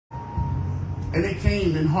And it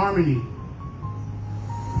came in harmony.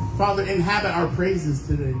 Father, inhabit our praises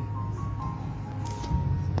today.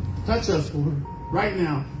 Touch us, Lord, right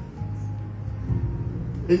now.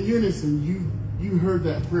 In unison, you heard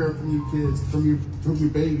that prayer from your kids, from your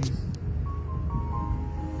babies.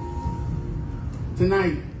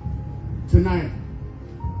 Tonight,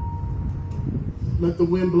 let the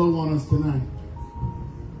wind blow on us tonight.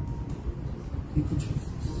 Thank you, Jesus.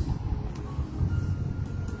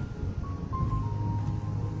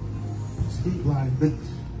 Speak life. But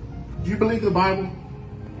do you believe the Bible?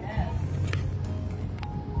 Yes.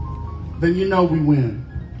 Then you know we win.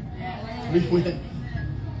 Yes. We win.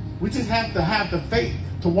 We just have to have the faith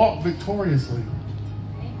to walk victoriously.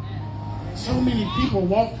 So many people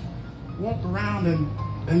walk around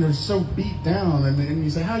and they're so beat down, and you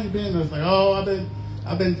say, how you been? And it's like, oh,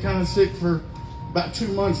 I've been kind of sick for about 2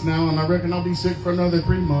 months now, and I reckon I'll be sick for another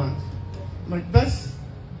 3 months. Like,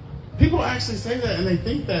 people actually say that, and they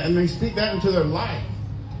think that, and they speak that into their life.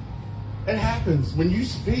 It happens. When you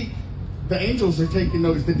speak, the angels are taking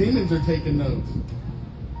notes, the demons are taking notes.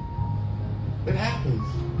 It happens.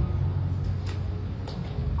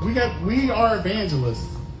 We are evangelists.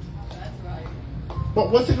 That's right.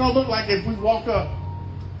 But what's it going to look like if we walk up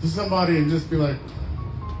to somebody and just be like,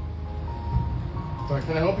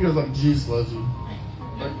 can I help you? I was like, Jesus loves you.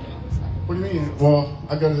 Like, what do you mean? Well,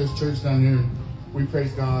 I go to this church down here. We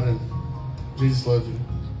praise God and Jesus loves you.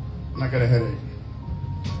 And I got a headache.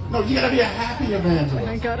 No, you got to be a happy evangelist.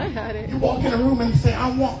 I got a headache. You walk in a room and you say, I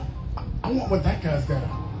want what that guy's got.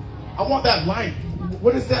 I want that light.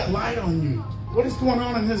 What is that light on you? What is going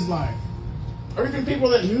on in his life? Or even people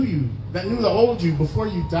that knew you, that knew the old you before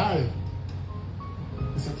you died.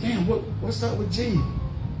 It's like, man, what's up with G?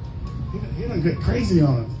 He done get crazy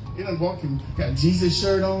on us. He done walking, got Jesus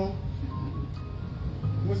shirt on.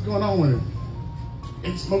 What's going on with him?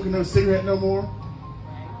 Ain't smoking no cigarette no more.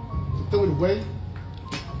 Throw it away.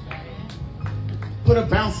 Put a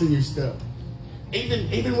bounce in your step.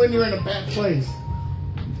 Even when you're in a bad place.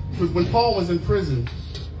 Because when Paul was in prison,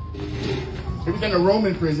 he was in a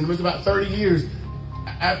Roman prison. It was about 30 years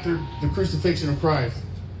after the crucifixion of Christ.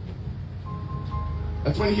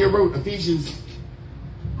 That's when he wrote Ephesians,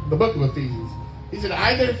 the book of Ephesians. He said,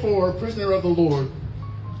 I therefore, prisoner of the Lord,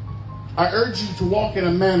 I urge you to walk in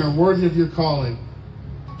a manner worthy of your calling,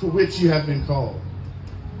 to which you have been called.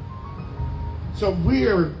 So we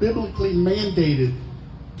are biblically mandated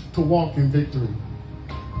to walk in victory.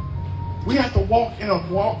 We have to walk in a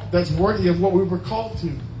walk that's worthy of what we were called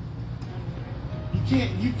to.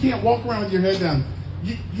 You can't walk around with your head down.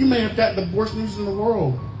 You may have got the worst news in the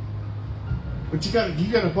world, but you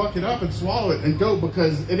gotta buck it up and swallow it and go,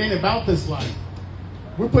 because it ain't about this life.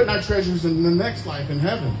 We're putting our treasures in the next life, in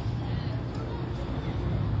heaven.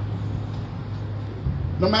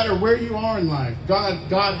 No matter where you are in life, God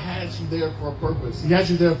has you there for a purpose. He has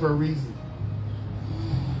you there for a reason.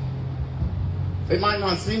 It might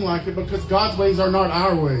not seem like it, because God's ways are not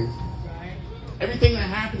our ways. Everything that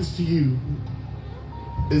happens to you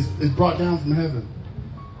is brought down from heaven.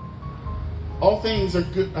 All things are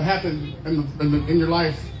good happen in your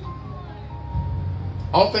life.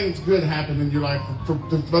 All things good happen in your life for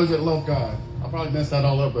those that love God. I'll probably mess that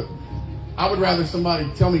all up, but I would rather somebody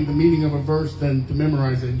tell me the meaning of a verse than to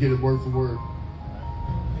memorize it and get it word for word.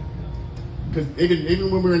 Because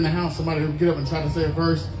even when we were in the house, somebody would get up and try to say a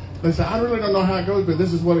verse. They say, I really don't know how it goes, but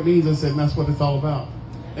this is what it means. I said, and that's what it's all about.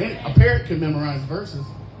 And a parrot can memorize verses.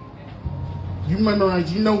 You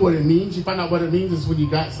memorize, you know what it means. You find out what it means is when you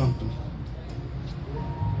got something.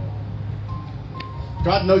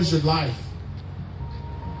 God knows your life.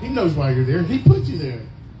 He knows why you're there. He put you there.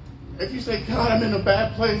 If you say, God, I'm in a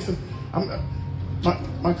bad place.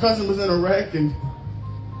 My cousin was in a wreck and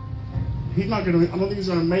I don't think he's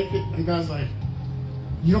going to make it. And God's like,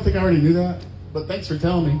 you don't think I already knew that? But thanks for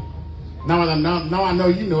telling me. Now I know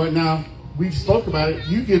you know it. Now we've spoke about it.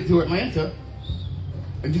 You get to Atlanta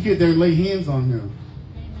and you get there and lay hands on him.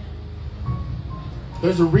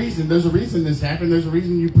 There's a reason this happened. There's a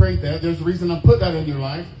reason you prayed that. There's a reason I put that in your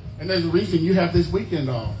life. And there's a reason you have this weekend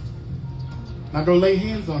off. Now go lay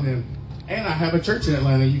hands on him. And I have a church in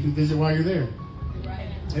Atlanta you can visit while you're there.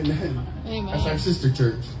 Amen. Amen. That's our sister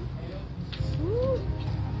church.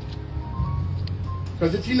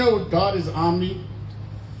 Because if you know God is omni,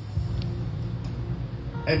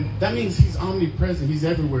 and that means he's omnipresent, he's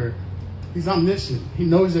everywhere. He's omniscient. He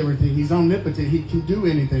knows everything. He's omnipotent. He can do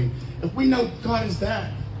anything. If we know God is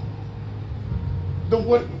that, then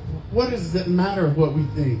what does it matter what we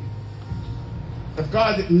think? If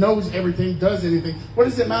God knows everything, does anything, what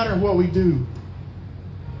does it matter what we do?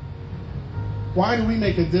 Why do we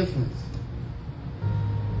make a difference?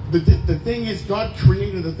 The thing is, God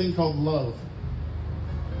created a thing called love.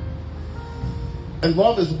 And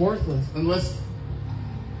love is worthless unless,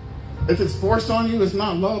 if it's forced on you, it's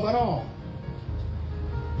not love at all.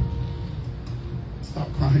 Stop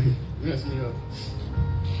crying. You messed me up.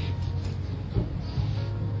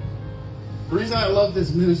 The reason I love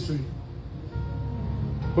this ministry,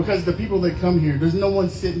 because the people that come here, there's no one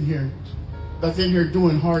sitting here that's in here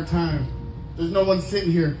doing hard time. There's no one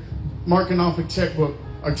sitting here marking off a checkbook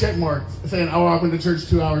or check marks saying, oh, I went to church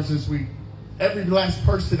 2 hours this week. Every last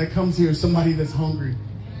person that comes here is somebody that's hungry.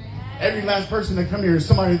 Every last person that comes here is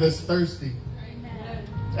somebody that's thirsty.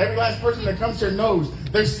 Every last person that comes here knows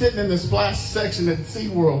they're sitting in the splash section at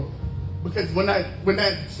SeaWorld. Because when that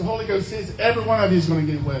Holy Ghost says, every one of you is going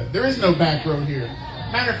to get wet. There is no back row here.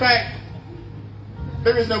 Matter of fact,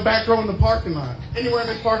 there is no back row in the parking lot. Anywhere in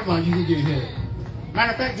this parking lot, you can get hit.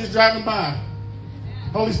 Matter of fact, just driving by,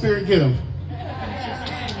 Holy Spirit, get them.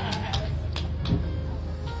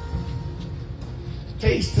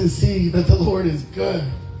 Taste and see that the Lord is good.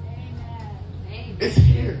 It's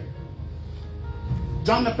here.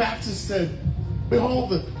 John the Baptist said, behold,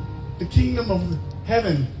 the kingdom of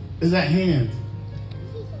heaven is at hand.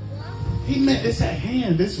 He meant it's at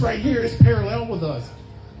hand. It's right here. It's parallel with us.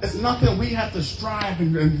 It's nothing we have to strive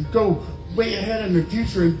and go way ahead in the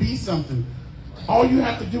future and be something. All you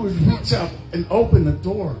have to do is reach up and open the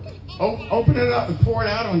door. Open it up and pour it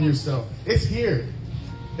out on yourself. It's here.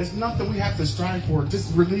 It's nothing we have to strive for.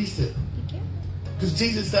 Just release it. Because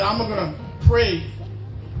Jesus said, I'm going to pray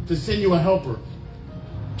to send you a helper.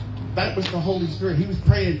 That was the Holy Spirit. He was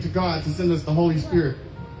praying to God to send us the Holy Spirit.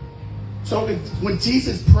 So when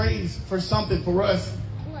Jesus prays for something for us,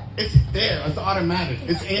 it's there. It's automatic.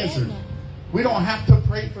 It's answered. We don't have to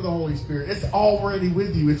pray for the Holy Spirit. It's already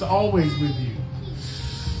with you. It's always with you.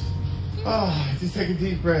 Oh, just take a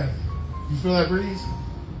deep breath. You feel that breeze?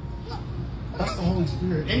 That's the Holy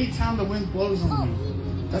Spirit. Anytime the wind blows on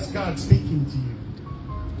you, that's God speaking to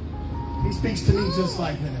you. He speaks to me just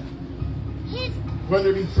like that.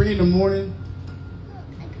 Whether it be 3 in the morning,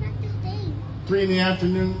 3 in the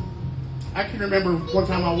afternoon. I can remember one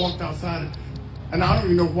time I walked outside, and I don't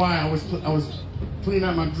even know why. I was cleaning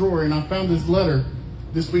out my drawer, and I found this letter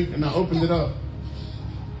this week, and I opened it up.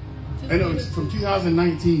 And it was from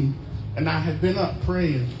 2019, and I had been up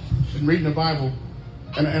praying and reading the Bible,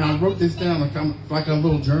 and I wrote this down like a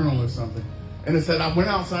little journal or something. And it said, I went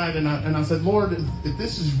outside, and I said, Lord, if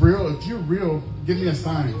this is real, if you're real, give me a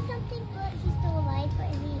sign.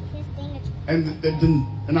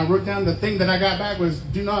 And I wrote down the thing that I got back was,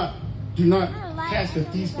 do not cast a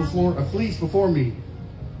fleece before me.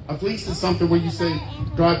 A fleece is something where you say,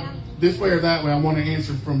 God, this way or that way, I want to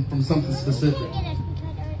answer from something specific.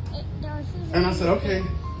 And I said, okay.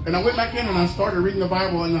 And I went back in and I started reading the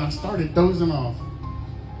Bible, and I started dozing off.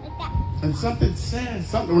 And something said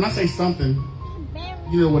something. When I say something,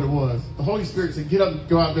 you know what it was. The Holy Spirit said, get up and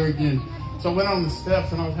go out there again. So I went on the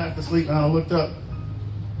steps, and I was half asleep, and I looked up.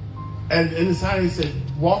 And inside of me said,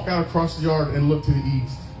 walk out across the yard and look to the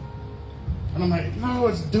east. And I'm like, no,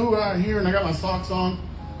 it's dew out here. And I got my socks on.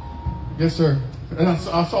 Yes, sir. And I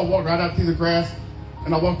saw walk right out through the grass.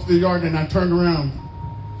 And I walked to the yard, and I turned around.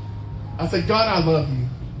 I said, God, I love you.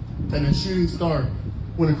 And a shooting star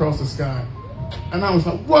went across the sky. And I was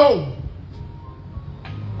like, whoa.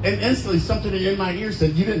 And instantly something in my ear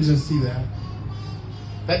said, you didn't just see that.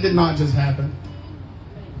 That did not just happen.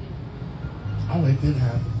 Oh, it did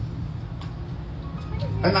happen.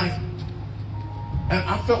 And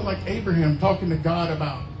I felt like Abraham talking to God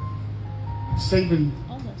about saving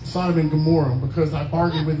Sodom and Gomorrah, because I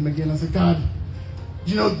bargained with him again. I said, God,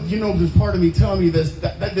 you know, there's part of me telling me this,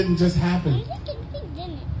 that didn't just happen.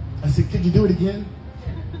 I said, could you do it again?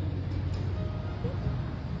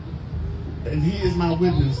 And he is my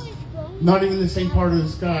witness. Not even the same part of the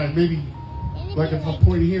sky. Maybe, like if I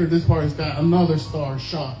point here, this part of the sky, another star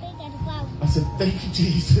shot. I said, thank you,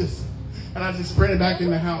 Jesus. And I just sprinted back in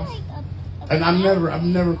the house. And I've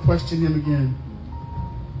never questioned him again.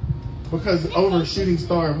 Because over a shooting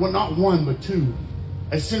star, well, not one, but two.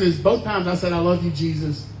 As soon as both times I said, I love you,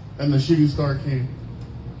 Jesus, and the shooting star came.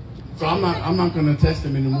 So I'm not going to test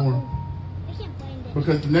him anymore.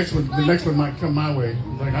 Because the next one might come my way.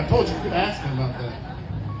 Like I told you could ask him about that.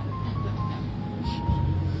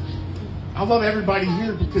 I love everybody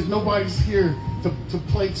here because nobody's here to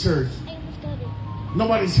play church.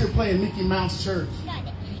 Nobody's here playing Mickey Mouse church.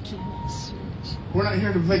 We're not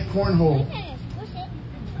here to play cornhole.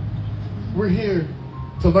 We're here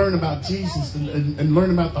to learn about Jesus and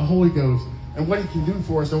learn about the Holy Ghost and what he can do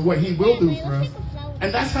for us and what he will do for us.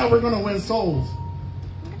 And that's how we're going to win souls.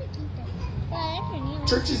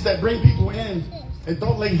 Churches that bring people in and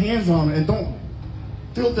don't lay hands on them and don't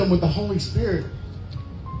fill them with the Holy Spirit,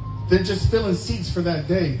 they're just filling seats for that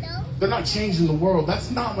day. They're not changing the world. That's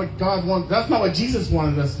not what God wants. That's not what Jesus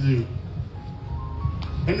wanted us to do.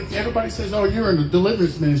 And if everybody says, oh, you're in a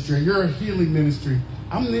deliverance ministry, you're a healing ministry.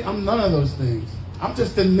 I'm none of those things. I'm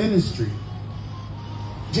just in ministry.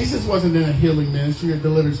 Jesus wasn't in a healing ministry or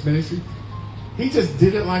deliverance ministry. He just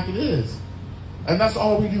did it like it is. And that's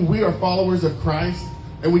all we do. We are followers of Christ,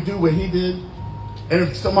 and we do what he did. And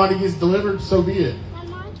if somebody gets delivered, so be it.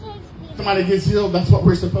 Somebody gets healed, that's what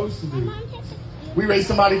we're supposed to do. We raise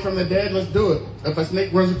somebody from the dead, let's do it. If a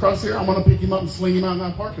snake runs across here, I'm going to pick him up and sling him out in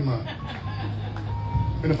that parking lot.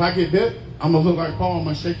 And if I get bit, I'm going to look like Paul. I'm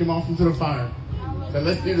going to shake him off into the fire. So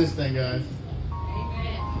let's do this thing, guys.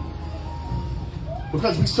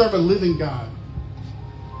 Because we serve a living God.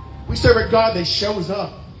 We serve a God that shows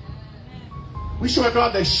up. We serve a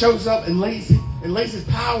God that shows up and lays his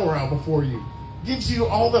power out before you. Gives you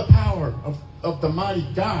all the power of the mighty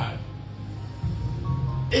God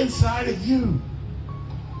inside of you.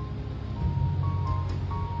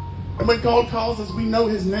 And when God calls us, we know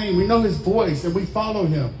his name, we know his voice, and we follow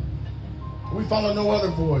him. We follow no other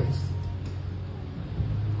voice.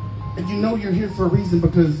 And you know you're here for a reason,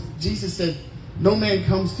 because Jesus said, no man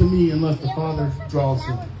comes to me unless the Father draws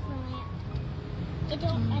him.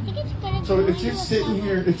 So if you're sitting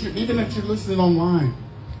here, even if you're listening online,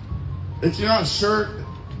 if you're not sure,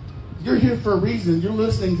 you're here for a reason. You're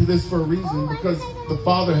listening to this for a reason, because the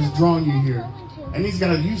Father has drawn you here. And he's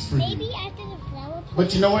got a use for you.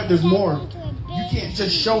 But you know what? There's more. You can't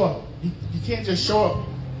just show up. You can't just show up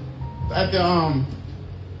at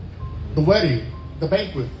the wedding, the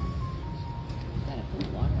banquet.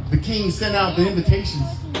 The king sent out the invitations.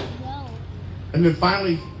 And then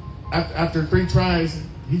finally, after 3 tries,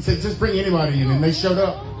 he said, just bring anybody in. And they showed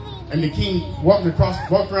up. And the king walked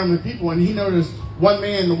around the people, and he noticed one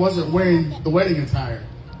man wasn't wearing the wedding attire.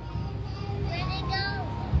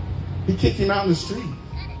 He kicked him out in the street.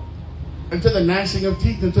 Into the gnashing of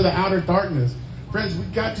teeth, into the outer darkness. Friends,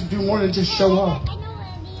 we've got to do more than just show up.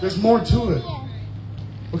 There's more to it.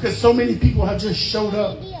 Because so many people have just showed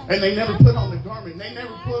up, and they never put on the garment. They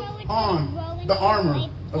never put on the armor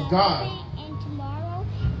of God.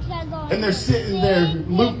 And they're sitting there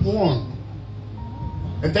lukewarm.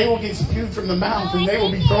 And they will get spewed from the mouth, and they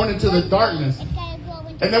will be thrown into the darkness.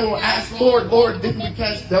 And they will ask, Lord, Lord, didn't we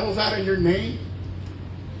cast devils out in your name?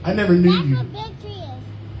 I never knew you.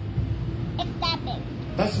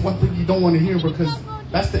 That's one thing you don't want to hear, because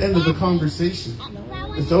that's the end of the conversation.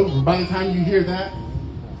 It's over. By the time you hear that,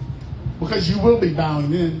 because you will be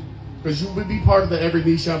bowing in, because you will be part of the every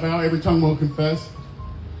knee shall bow, every tongue will confess.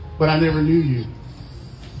 But I never knew you.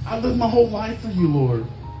 I lived my whole life for you, Lord.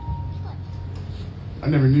 I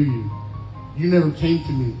never knew you. You never came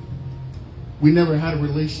to me. We never had a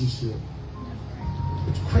relationship.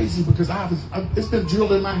 It's crazy, because it's been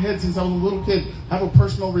drilled in my head since I was a little kid. Have a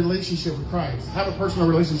personal relationship with Christ. Have a personal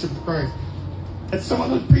relationship with Christ. And some of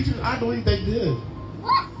those preachers, I believe they did.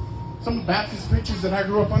 Some of the Baptist preachers that I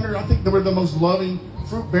grew up under, I think they were the most loving,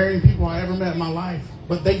 fruit-bearing people I ever met in my life.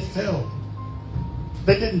 But they failed.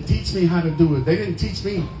 They didn't teach me how to do it. They didn't teach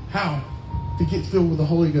me how to get filled with the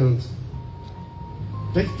Holy Ghost.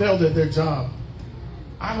 They failed at their job.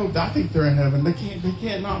 I think they're in heaven. They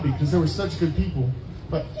can't not be, because they were such good people.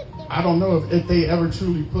 But I don't know if they ever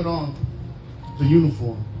truly put on the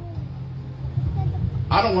uniform.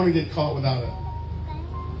 I don't want to get caught without it.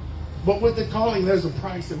 But with the calling, there's a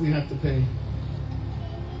price that we have to pay.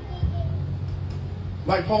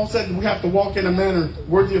 Like Paul said, we have to walk in a manner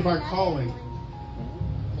worthy of our calling.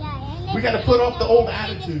 We got to put off the old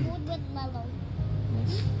attitude.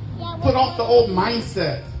 Put off the old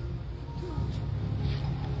mindset.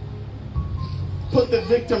 Put the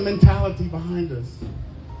victim mentality behind us.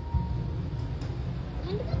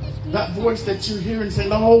 That voice that you're hearing saying,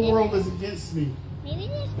 the whole world is against me. Maybe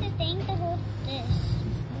there's the thing to hold this.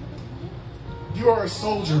 You are a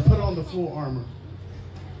soldier. Put on the full armor.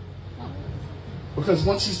 Because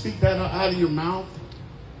once you speak that out of your mouth,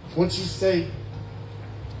 once you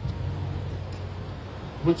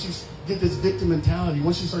get this victim mentality,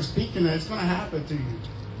 once you start speaking that, it's going to happen to you.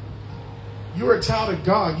 You're a child of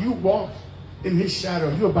God. You walk in his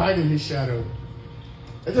shadow. You abide in his shadow.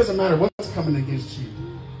 It doesn't matter what's coming against you.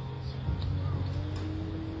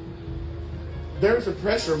 There's a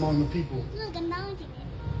pressure among the people. Look, I'm mounting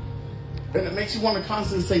it. And it makes you want to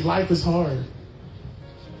constantly say life is hard.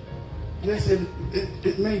 Yes,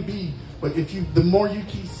 it may be. But the more you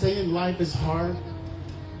keep saying life is hard,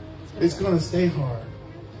 it's going to stay hard.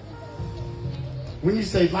 When you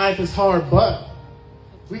say life is hard, but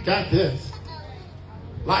we got this.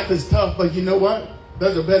 Life is tough, but you know what?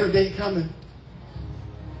 There's a better day coming.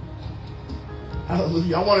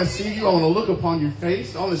 Hallelujah. I want to see you. I want to look upon your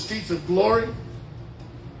face on the streets of glory.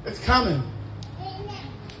 It's coming.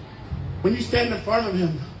 When you stand in front of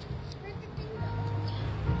him,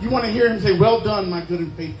 you want to hear him say, well done, my good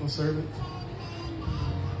and faithful servant.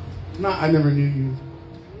 No, I never knew you.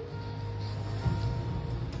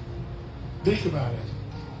 Think about it.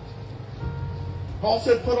 Paul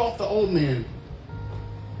said, put off the old man.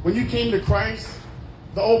 When you came to Christ,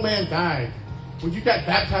 the old man died. When you got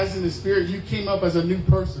baptized in the Spirit, you came up as a new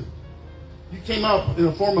person. You came up in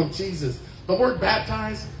the form of Jesus. The word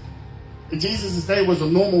baptized in Jesus' day was a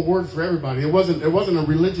normal word for everybody. It wasn't a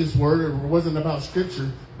religious word, or it wasn't about scripture.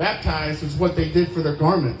 Baptized is what they did for their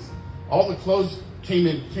garments. All the clothes came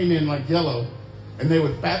in like yellow, and they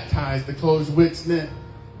would baptize the clothes, which meant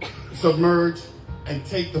submerge and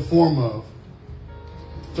take the form of.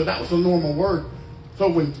 So that was a normal word. So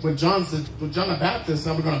when John the Baptist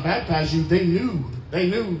said, we're going to baptize you, they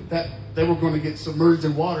knew that they were going to get submerged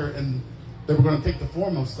in water and they were going to take the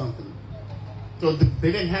form of something. So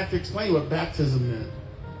they didn't have to explain what baptism meant.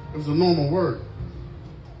 It was a normal word.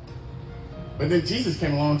 But then Jesus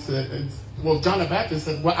came along and said, well, John the Baptist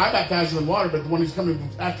said, well, I baptize you in water, but the one who's coming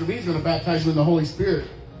after me is going to baptize you in the Holy Spirit.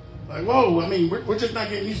 Like, whoa, I mean, we're just not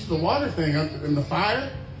getting used to the water thing. In the fire?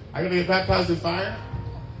 I got to get baptized in fire?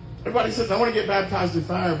 Everybody says, I want to get baptized in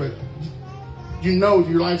fire, but you know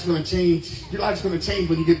your life's going to change. Your life's going to change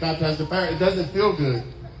when you get baptized in fire. It doesn't feel good.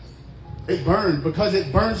 It burns because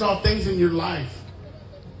it burns off things in your life.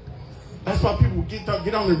 That's why people get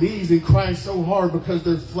on their knees and cry so hard, because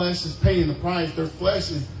their flesh is paying the price. Their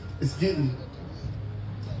flesh is getting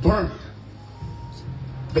burnt.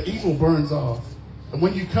 The evil burns off. And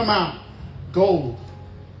when you come out gold,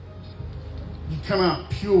 you come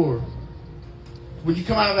out pure. When you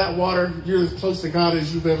come out of that water, you're as close to God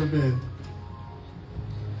as you've ever been.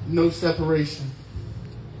 No separation.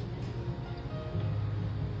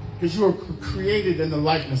 Because you are created in the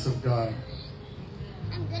likeness of God.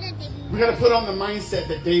 We got to put on the mindset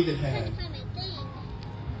that David had.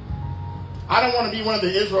 I don't want to be one of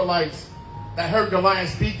the Israelites that heard Goliath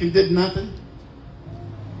speak and did nothing.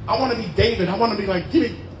 I want to be David. I want to be like,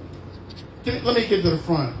 let me get to the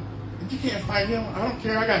front. If you can't fight him, I don't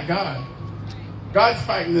care. I got God. God's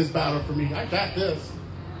fighting this battle for me. I got this.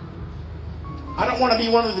 I don't want to be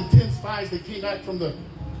one of the 10 spies that came back from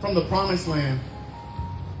the promised land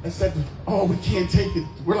and said, oh, we can't take it.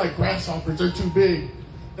 We're like grasshoppers. They're too big.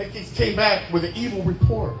 They came back with an evil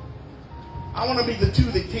report. I want to be the 2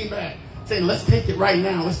 that came back saying, let's take it right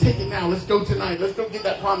now. Let's take it now. Let's go tonight. Let's go get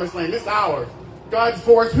that promised land. It's ours. God's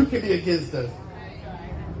for us. Who can be against us?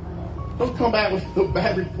 Don't come back with a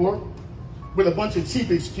bad report, with a bunch of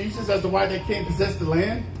cheap excuses as to why they can't possess the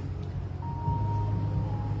land.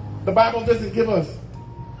 The Bible doesn't give us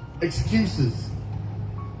excuses.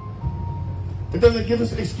 It doesn't give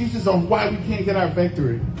us excuses on why we can't get our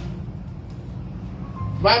victory.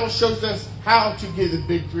 The Bible shows us how to get a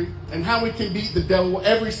victory and how we can beat the devil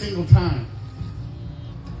every single time.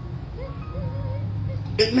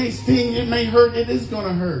 It may sting, it may hurt, it is going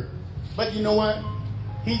to hurt. But you know what?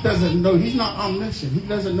 He doesn't know. He's not omniscient. He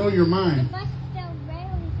doesn't know your mind.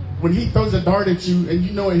 When he throws a dart at you and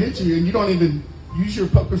you know it hits you and you don't even use your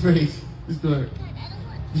poker face, it's good.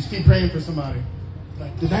 Just keep praying for somebody.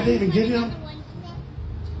 Like, did that even get him?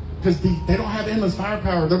 Because they don't have endless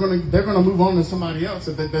firepower. They're gonna move on to somebody else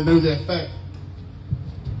if they know the effect.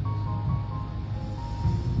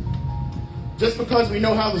 Just because we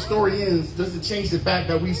know how the story ends doesn't change the fact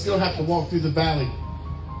that we still have to walk through the valley.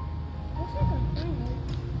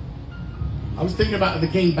 I was thinking about the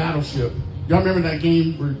game Battleship. Y'all remember that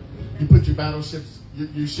game where you put your battleships,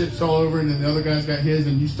 your ships all over, and then the other guy's got his,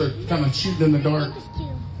 and you start kind of shooting in the dark?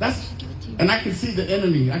 And I can see the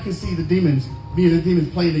enemy. I can see the demons, being the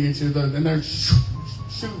demons playing against you, and they're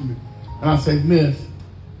shooting me. And I say, miss.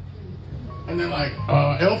 And they're like,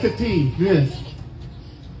 L-15, miss.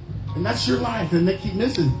 And that's your life, and they keep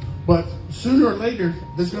missing. But sooner or later,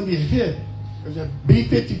 there's going to be a hit. There's a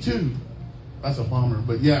B-52. That's a bomber,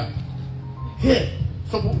 but yeah. Hit.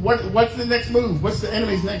 So what's the next move? What's the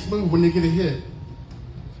enemy's next move when they get a hit?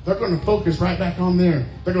 They're going to focus right back on there.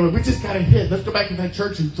 They're going to, we just got a hit. Let's go back to that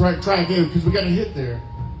church and try again because we got a hit there.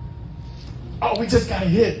 Oh, we just got a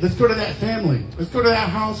hit. Let's go to that family. Let's go to that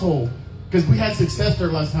household because we had success there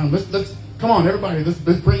last time. Let's come on, everybody. Let's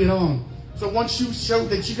bring it on. So once you show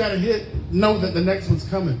that you got a hit, know that the next one's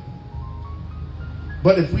coming.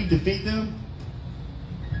 But if we defeat them,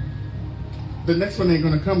 the next one ain't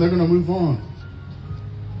going to come. They're going to move on.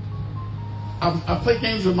 I play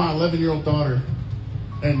games with my 11-year-old daughter.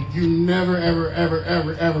 And you're never, ever, ever,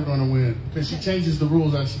 ever, ever going to win. Because she changes the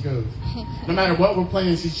rules as she goes. No matter what we're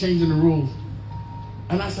playing, she's changing the rules.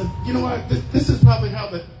 And I said, you know what? This is probably how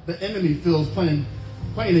the enemy feels playing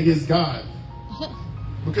against God.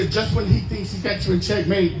 Because just when he thinks he's got you in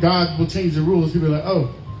checkmate, God will change the rules. He'll be like,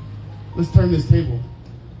 oh, let's turn this table.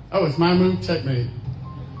 Oh, it's my move, checkmate.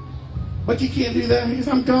 But you can't do that because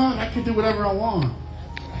I'm God. I can do whatever I want.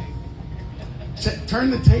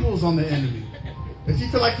 Turn the tables on the enemy. If you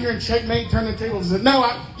feel like you're in checkmate, turn the tables and say,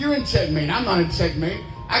 no, you're in checkmate. I'm not in checkmate.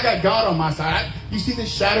 I got God on my side. You see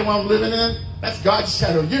this shadow I'm living in? That's God's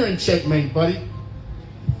shadow. You're in checkmate, buddy.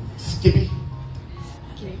 Skippy.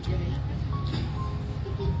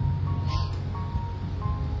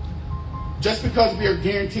 Just because we are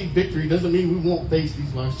guaranteed victory doesn't mean we won't face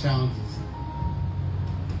these life challenges.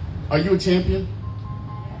 Are you a champion?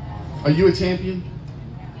 Are you a champion?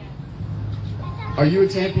 Are you a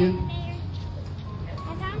champion?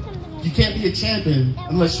 You can't be a champion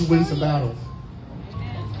unless you win some battles.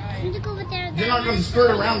 You're not going to skirt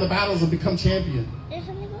around the battles and become champion.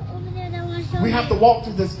 We have to walk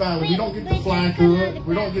through this valley. We don't get to fly through it.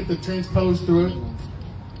 We don't get to transpose through it.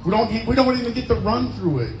 We don't even get to run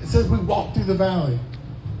through it. It says we walk through the valley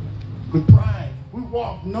with pride. We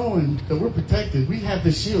walk knowing that we're protected. We have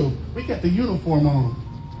the shield. We got the uniform on.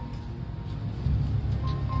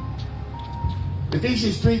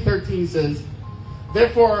 Ephesians 3:13 says,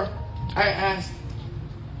 therefore, I ask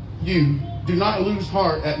you, do not lose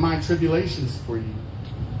heart at my tribulations for you,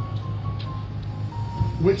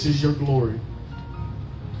 which is your glory.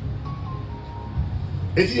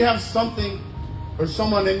 If you have something or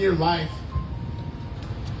someone in your life,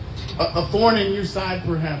 a thorn in your side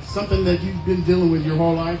perhaps, something that you've been dealing with your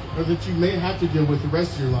whole life or that you may have to deal with the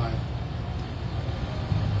rest of your life,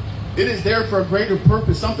 it is there for a greater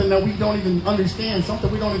purpose, something that we don't even understand,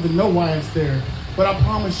 something we don't even know why it's there. But I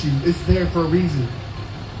promise you, it's there for a reason.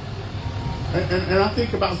 And I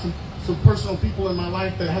think about some personal people in my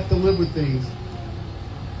life that have to live with things.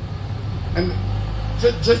 And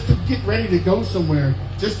just to get ready to go somewhere,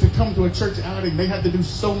 just to come to a church outing, they have to do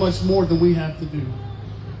so much more than we have to do.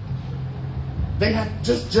 They have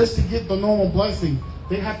just to get the normal blessing,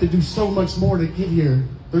 they have to do so much more to get here.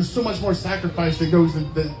 There's so much more sacrifice that goes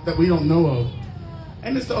that we don't know of.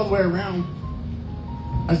 And it's the other way around.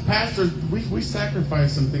 As pastors, we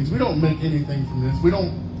sacrifice some things. We don't make anything from this. We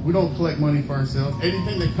don't collect money for ourselves.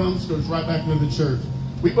 Anything that comes goes right back into the church.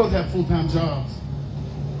 We both have full-time jobs.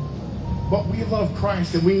 But we love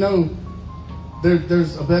Christ and we know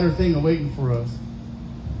there's a better thing awaiting for us.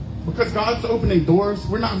 Because God's opening doors,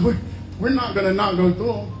 we're not going to not go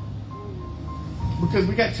through them. Because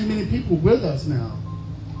we got too many people with us now.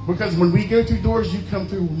 Because when we go through doors, you come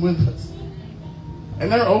through with us.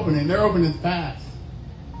 And they're opening fast.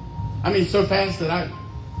 I mean, so fast that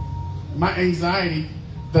my anxiety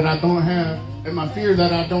that I don't have, and my fear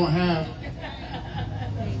that I don't have,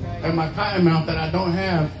 and my cotton mouth that I don't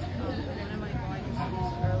have,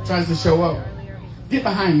 tries to show up. Get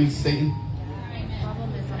behind me, Satan.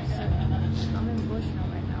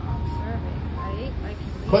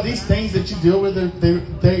 But these things that you deal with,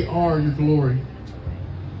 they are your glory.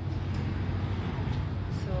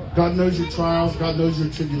 God knows your trials. God knows your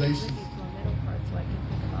tribulations.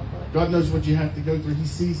 God knows what you have to go through. He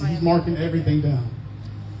sees it. He's marking everything down.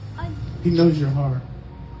 He knows your heart.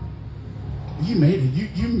 You made it.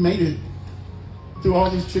 You made it through all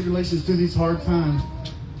these tribulations, through these hard times.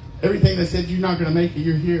 Everything that said you're not going to make it,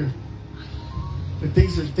 you're here. But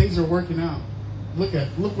things are working out.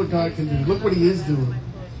 Look what God can do. Look what He is doing.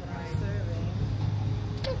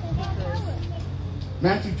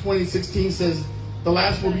 Matthew 20:16 says, the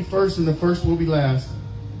last will be first and the first will be last.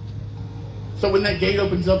 So when that gate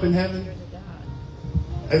opens up in heaven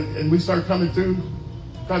and we start coming through,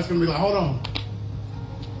 God's going to be like, hold on.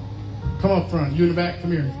 Come up front. You in the back,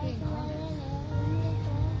 come here.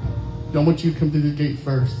 I want you to come through the gate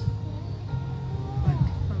first.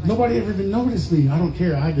 Nobody ever even noticed me. I don't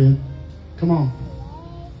care. I did. Come on.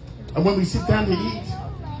 And when we sit down to eat,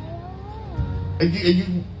 and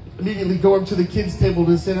you immediately go up to the kids' table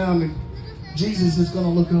to sit down, and Jesus is going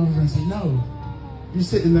to look over and say, no, you're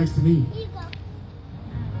sitting next to me.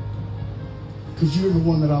 Because you're the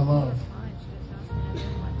one that I love.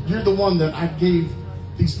 You're the one that I gave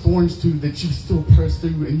these thorns to, that you still pressed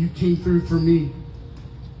through, and you came through for me.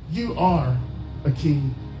 You are a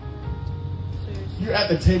king. You're at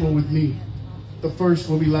the table with me. The first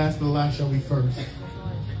will be last, and the last shall be first.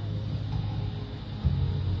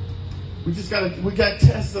 We got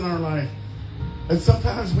tests in our life. And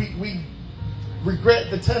sometimes we regret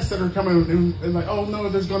the tests that are coming and like, oh no,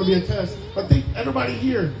 there's going to be a test. But I think everybody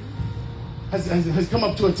here, has come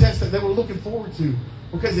up to a test that they were looking forward to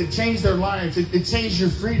because it changed their lives. It changed your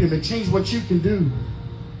freedom. It changed what you can do.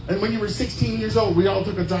 And when you were 16 years old, we all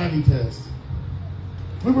took a driving test.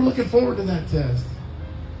 We were looking forward to that test.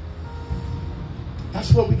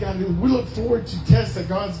 That's what we got to do. We look forward to tests that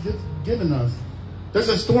God's given us. There's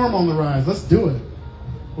a storm on the rise. Let's do it.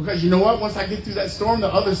 Because you know what? Once I get through that storm,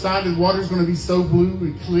 the other side of the water is going to be so blue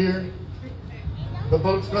and clear. The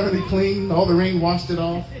boat's going to be clean. All the rain washed it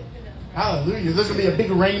off. Hallelujah. There's going to be a big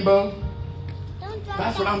rainbow.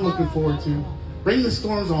 That's what I'm looking forward to. Bring the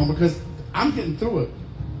storms on because I'm getting through it.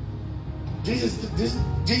 Jesus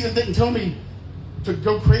didn't tell me to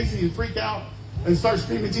go crazy and freak out and start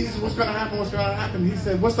screaming, Jesus, what's going to happen? What's going to happen? He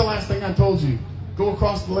said, what's the last thing I told you? Go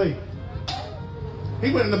across the lake.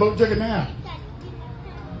 He went in the boat, took a nap.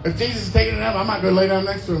 If Jesus is taking a nap, I might go lay down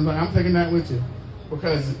next to him. Like, I'm taking that with you.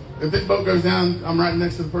 Because if this boat goes down, I'm right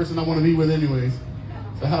next to the person I want to be with anyways.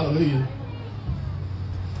 So hallelujah.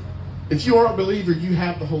 If you are a believer, you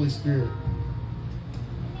have the Holy Spirit.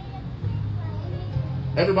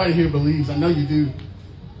 Everybody here believes. I know you do.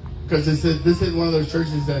 Because this is one of those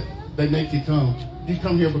churches that they make you come. You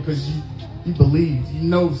come here because you believe. You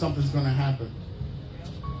know something's going to happen.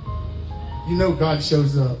 You know God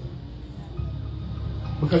shows up.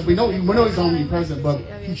 Because we know He's omnipresent, but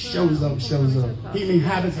He shows up. He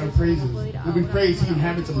inhabits our praises. When we praise, He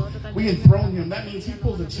inhabits them. We enthrone Him. That means He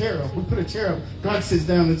pulls a chair up. We put a chair up. God sits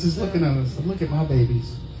down and just looking at us. Look at my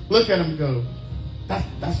babies. Look at them go.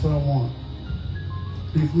 That's what I want.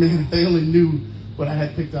 Man, if they only knew what I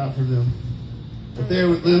had picked out for them. If they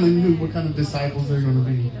only knew what kind of disciples they're going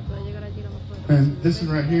to be. And this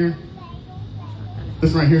one right here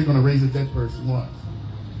is going to raise a dead person. Watch.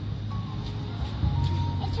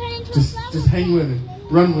 Just hang with it.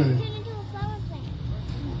 Run with it.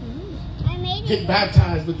 Get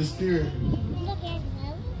baptized with the Spirit.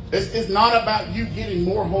 It's not about you getting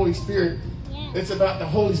more Holy Spirit. It's about the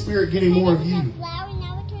Holy Spirit getting more of you.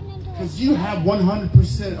 Because you have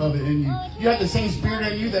 100% of it in you. You have the same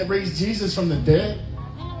Spirit in you that raised Jesus from the dead.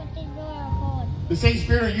 The same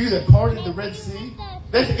Spirit in you that parted the Red Sea.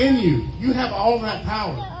 That's in you. You have all that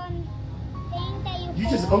power. You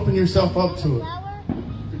just open yourself up to it.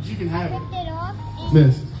 But you can have it.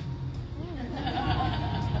 Missed.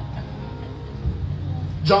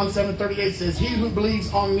 John 7:38 says, he who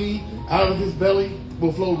believes on me, out of his belly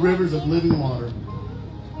will flow rivers of living water.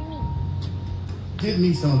 Give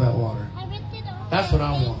me some of that water. That's what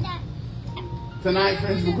I want. Tonight,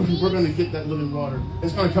 friends, we're going to get that living water.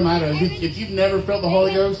 It's going to come out of it. If you've never felt the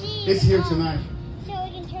Holy Ghost, it's here tonight.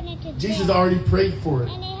 Jesus already prayed for it.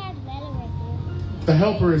 The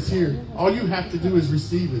Helper is here. All you have to do is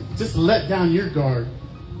receive it. Just let down your guard.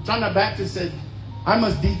 John the Baptist said, I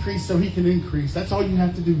must decrease so He can increase. That's all you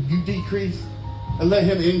have to do. You decrease and let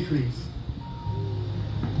Him increase.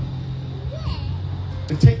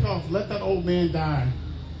 And take off. Let that old man die.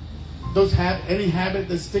 Any habit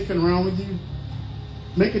that's sticking around with you,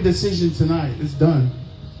 make a decision tonight. It's done.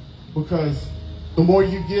 Because the more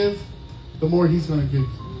you give, the more He's going to give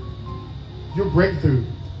you. Your breakthrough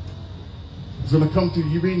is going to come through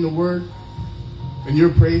you reading the Word and your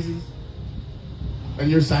praises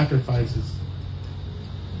and your sacrifices.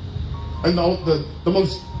 And the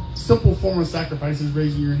most simple form of sacrifice is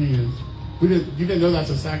raising your hands. You didn't know that's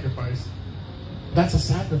a sacrifice. That's a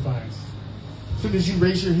sacrifice. As soon as you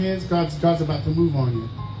raise your hands, God's about to move on you.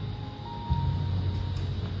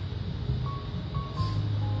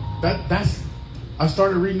 I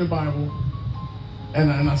started reading the Bible,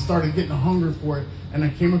 and I started getting a hunger for it, and I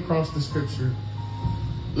came across the scripture.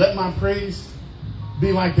 Let my praise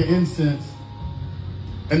be like the incense,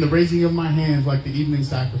 and the raising of my hands like the evening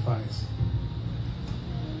sacrifice.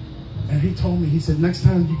 And He told me, He said, next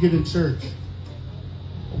time you get in church,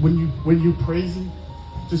 when you praising,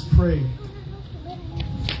 just pray.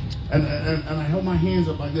 And I held my hands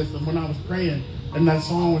up like this, and when I was praying, and that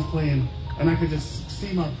song was playing, and I could just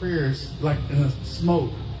see my prayers like in a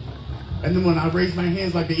smoke. And then when I raised my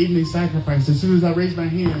hands like the evening sacrifice, as soon as I raised my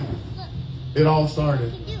hand, it all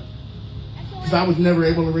started. Because I was never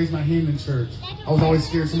able to raise my hand in church. I was always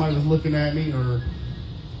scared somebody was looking at me, or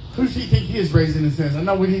who do you think he is raising his hands? I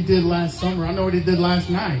know what he did last summer. I know what he did last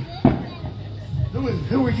night.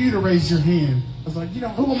 Who are you to raise your hand? I was like,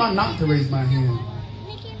 who am I not to raise my hand?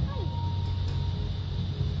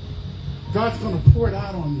 God's going to pour it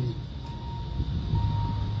out on you.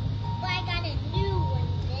 But I got a new one.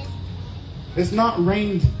 It's not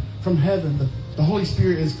rained from heaven. The Holy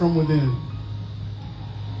Spirit is from within.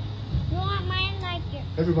 You want mine like yours?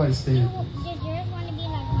 Everybody stand. Does yours want to be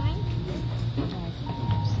like mine?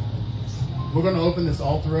 We're going to open this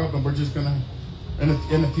altar up, and we're just going to In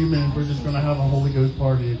a few minutes, we're just going to have a Holy Ghost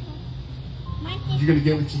party. You're going to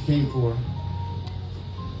get what you came for.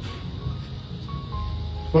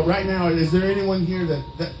 But right now, is there anyone here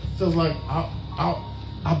that feels like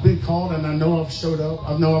I've been called and I know I've showed up.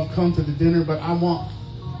 I know I've come to the dinner, but I want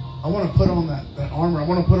to put on that armor. I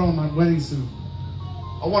want to put on my wedding suit.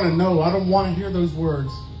 I want to know. I don't want to hear those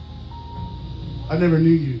words. I never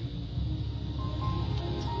knew you.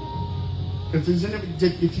 If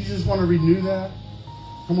you just want to renew that,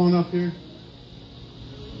 come on up here.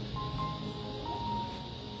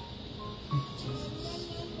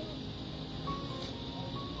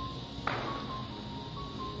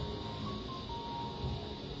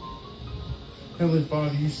 Heavenly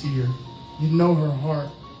Father, you see her. You know her heart.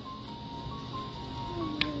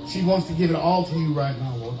 She wants to give it all to you right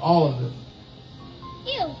now, Lord. All of it.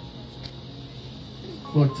 You.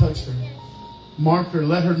 Lord, touch her. Mark her.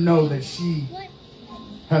 Let her know that she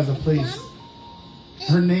has a place.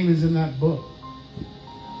 Her name is in that book.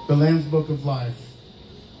 The Lamb's Book of Life.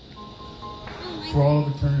 For all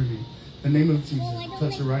of eternity. In the name of Jesus.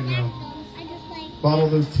 Touch her right now. Bottle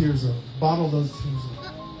those tears up. Bottle those tears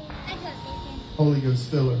up. Holy Ghost,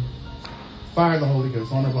 fill her. Fire the Holy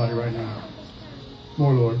Ghost on her body right now.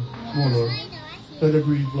 More, Lord. More, Lord. Let her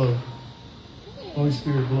breathe, blow. Holy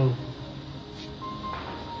Spirit, blow.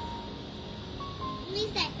 At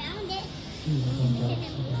least I found it.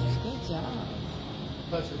 Good job.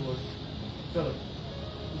 Touch her, Lord. Fill her.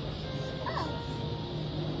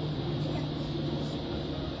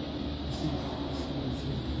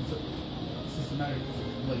 Systematic.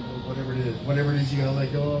 Whatever it is. Whatever it is you got to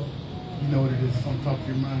let go of. You know what it is. It's on top of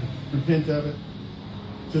your mind. Repent of it.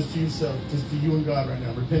 Just to yourself. Just to you and God right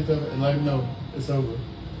now. Repent of it and let him know it's over.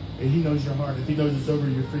 And he knows your heart. If he knows it's over,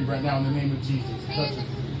 you're free right now in the name of Jesus. Touch it.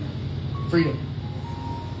 Freedom.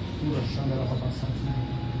 Thank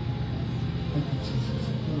you, Jesus.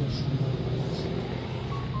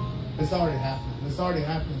 It's already happened. It's already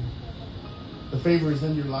happened. The favor is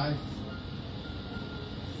in your life.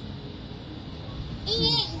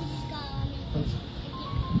 Touch it.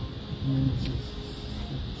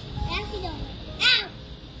 I actually don't. Ow!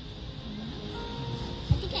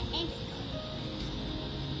 I think I ended it.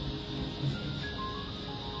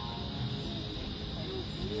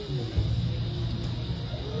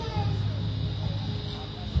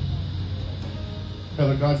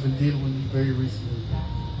 Father, God's been dealing with you very recently.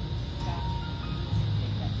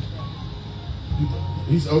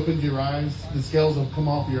 He's opened your eyes. The scales have come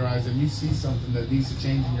off your eyes and you see something that needs to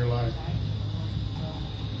change in your life.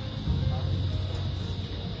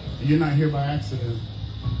 You're not here by accident.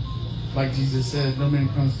 Like Jesus said, no man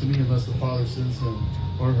comes to me unless the Father sends him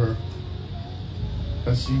or her.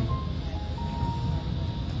 That's you.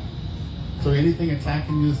 So anything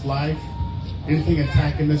attacking this life, anything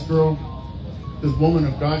attacking this girl, this woman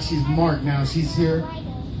of God, she's marked now. She's here.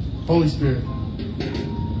 Holy Spirit,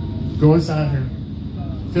 go inside her.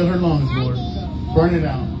 Fill her lungs, Lord. Burn it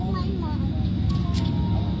out.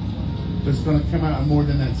 It's going to come out more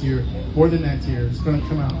than that tear. More than that tear. It's going to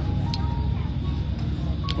come out.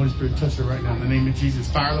 Holy Spirit, touch her right now in the name of Jesus.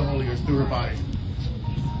 Fire the Holy Ghost through her body.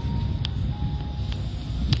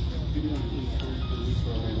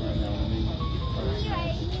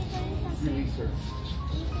 Release her.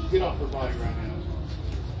 Get off her body right now.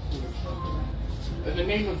 In the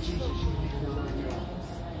name of Jesus, you leave her right now.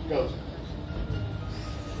 Go.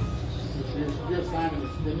 Your assignment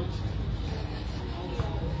is finished.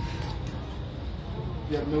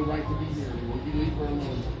 You have no right to be here anymore. You leave her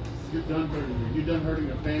alone. You're done hurting her. You're done hurting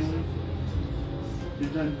her family.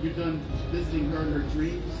 You're done visiting her in her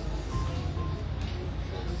dreams.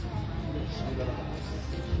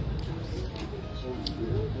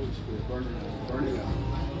 Holy Spirit, burn it out. Burn it out.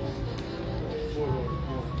 Lord.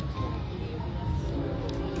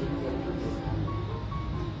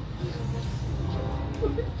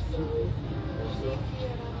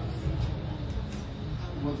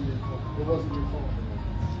 It wasn't your fault.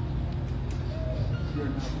 You're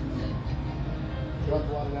not. God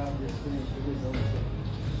blotted out your sins for his own sake.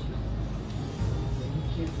 You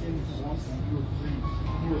can't sin if you want to. You are free.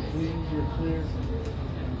 You are clean. You are clear.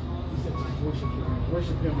 He said to worship him.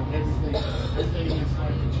 Worship him with everything. Everything in his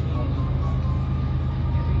life that you want.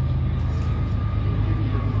 Give you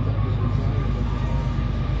your desire.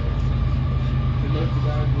 The most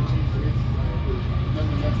desirable thing for his desire.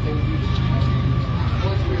 Nothing less than you.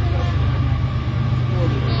 Holy Spirit, touch him.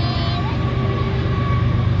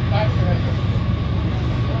 Back to heaven.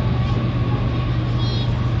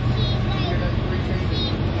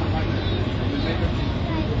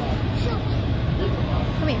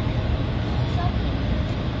 Come here.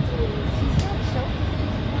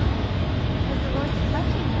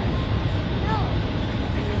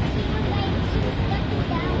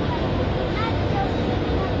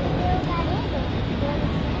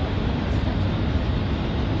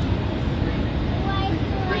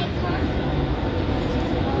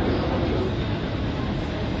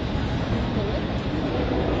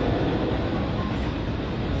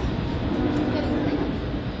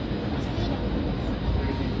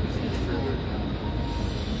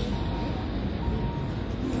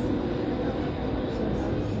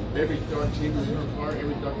 every dark chamber in her heart,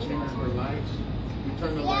 every dark chamber in her life. We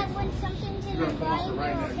turn the Yeah, lights. when something's in You're our gonna come off body, it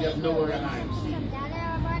right now. we'll You have take nowhere it to hide. when something comes out of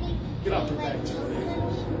our body. Get off her Like back. children.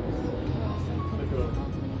 Let go.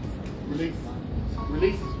 Release.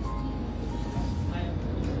 Release.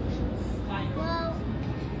 Well,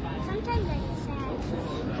 sometimes I get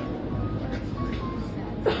sad.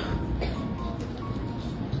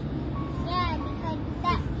 Yeah, because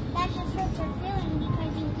that just hurts your feeling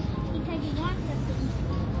because you want something.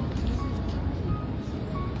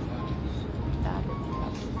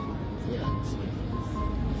 Yeah.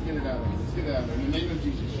 Let's get it out. Let's get it out. In the name of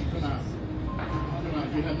Jesus, you come out. Come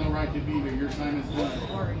out. You have no right to be here. Your sign is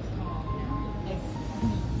done.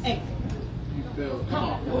 You failed. Come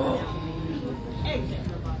on.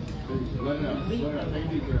 Let it out. Let it out. Take a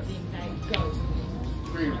deep breath.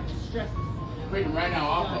 Freedom. Freedom right now.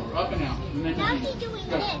 Off of her. Up and out. In the name Now of she's Jesus. doing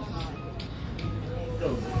Go. this.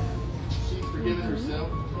 Go. She's forgiven herself.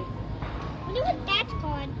 Wonder what that's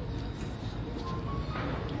called.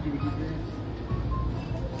 Give it to her.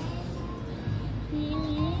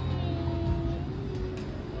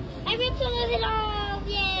 I ripped some of it off.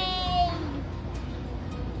 Yay!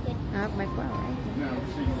 My flower, right? Now,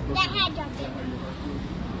 see. That had dropped it.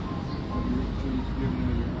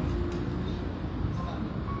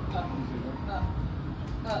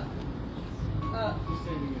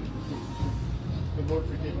 The Lord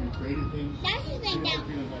forgive me, created things. Now she's laying down.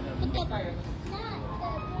 Put the fire.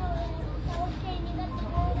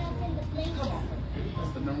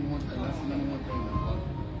 That's the number one thing. That's the number one thing.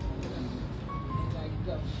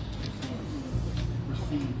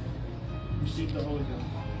 Receive. Receive the Holy Ghost.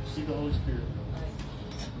 Receive the Holy Spirit.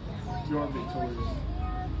 You are victorious.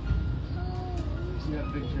 You have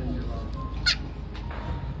victory in your life.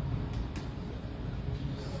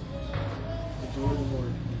 The joy of the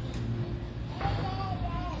Lord.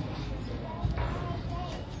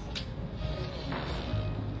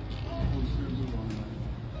 Holy Spirit, move on tonight.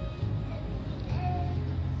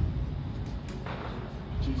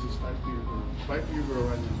 Jesus, fight for your girl. Fight for your girl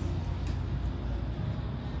right now.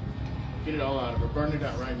 Get it all out of her. Burn it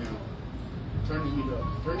out right now. Turn the heat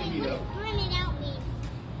up. Turn the heat up. Burn it out mean?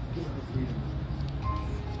 Give her the freedom.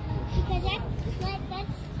 Because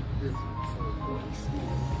that's Here.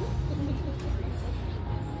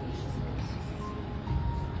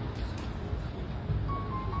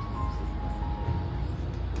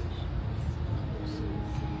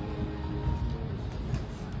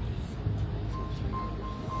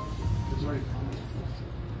 It's already promised.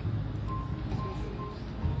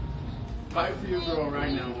 Fight for your girl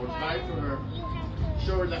right now, Lord. Fight for her. You have to.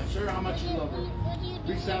 Show her that. Show her how much you love her. What do you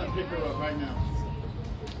do? Reach down and pick her up right now.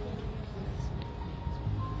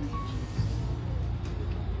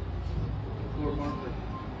 Lord, Margaret.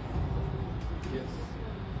 Yes.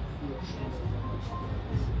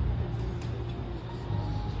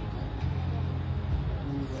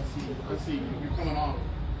 I see you. You're coming off.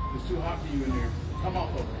 It's too hot for you in there. Come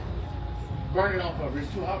off of it. Burn it off of her.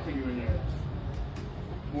 It's too hot for you in there.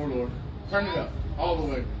 More, Lord. Turn it up. All the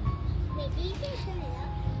way. Wait, do you think turn it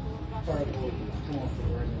up? Fire the Lord. Come off of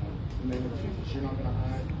her right now. In the name of Jesus. You're not going to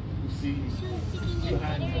hide. You see you. So if you can You get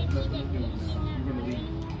hide better and and nothing you to get do me, now. You're going to leave.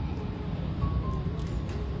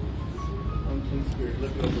 Unclean spirit.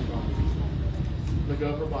 Look over her body. Look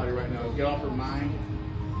over her body right now. Get off her mind.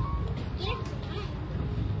 Yeah.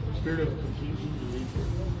 Spirit of confusion. Release her.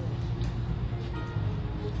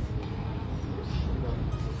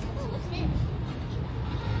 Oh, what's this?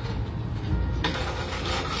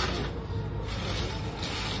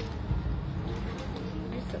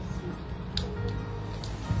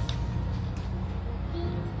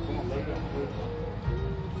 Come on, let it out.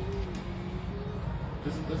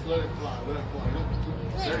 Just let it fly. Let it fly.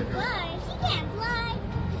 There you Look, go. fly. She can't fly.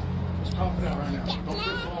 Just cough it out right now. Yeah, Don't fly.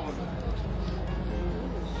 put swallow it.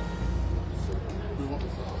 We want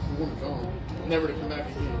it gone. Never to come back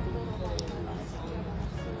again.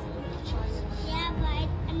 Yeah, but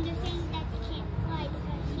I'm just saying that she can't fly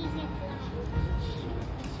because she can't fly.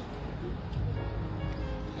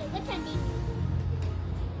 Okay, what's that name?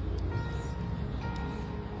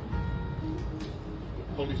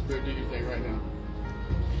 Holy Spirit, do your thing right now.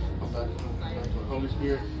 I'm back to it. Holy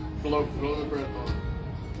Spirit, blow the breath on her.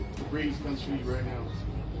 The breeze comes through you right now.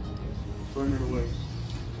 Burn it away.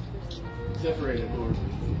 Separate it, Lord.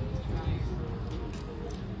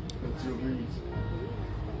 That's your breeze.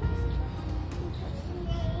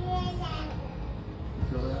 You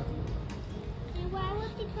feel that? And why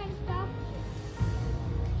would they try to stop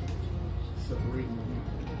Separating you.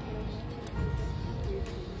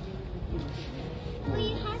 Well,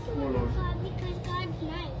 you have to More, work Lord. God because God's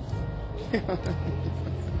nice.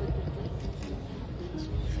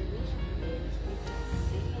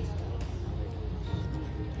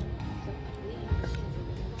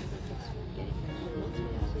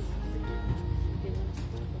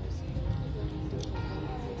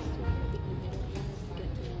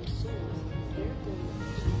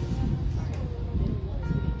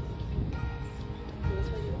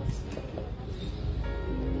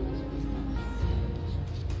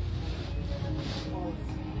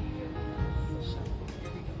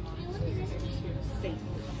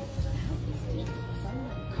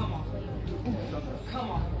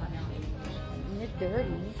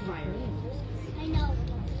 Fire. I know.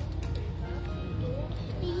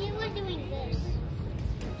 He was doing this.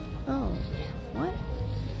 Oh, what?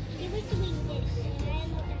 He was doing this. And I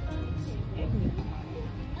looked at this.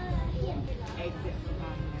 Here. Exit.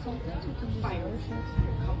 So that's what you Fire.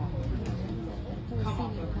 Come on. Come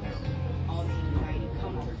on. All the anxiety.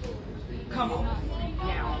 Come on. Come on.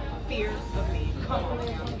 Now. Fear of me. Come on.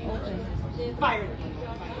 Open. Fire.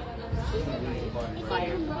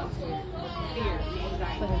 Fire. Fear.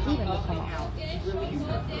 Anxiety. For the demon to Up come and off. out. Release.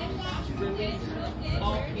 Release.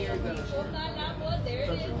 All fear goes.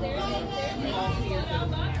 All fear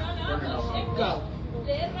goes now. Go.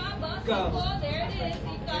 Go.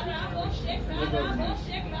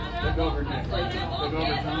 Look over next. Look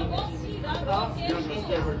over tongue. Up and Just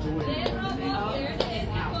over to it.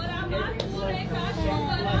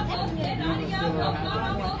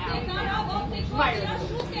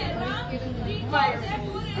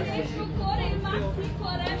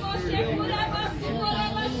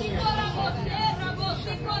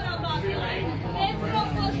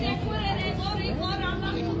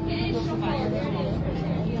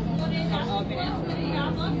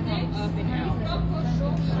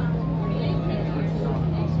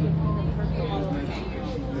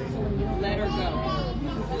 Let her go.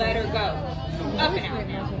 Let her go. Up and out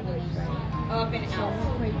now. Up and out.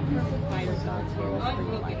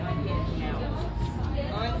 Unhook and unhinge now.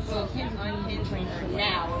 Unhook and unhinge her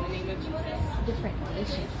now in the name of Jesus. Different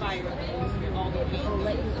issues. Fire of the Holy Spirit. All the So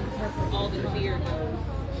let you interpret. all the fear goes.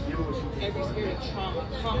 Every spirit of trauma,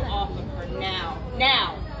 come off of her now.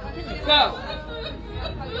 Now. Go.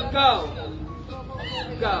 Go.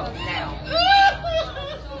 Go now.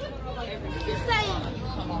 Every spirit of trauma,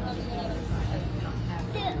 come off of her.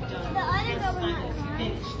 The other Your girl was assignment is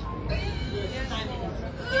finished. Your assignment is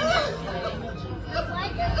finished. Why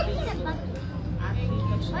does he need a bucket?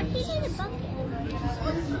 Why does he need a bucket?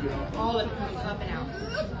 All of it comes up and out.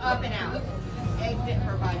 Up and out. Exit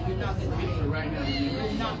her body. You're not going to see it. Right now,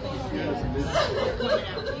 You're not going to see it. You're coming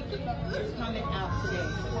out. You're coming out today.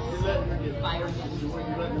 Fire. Is the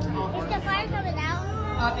fire coming out?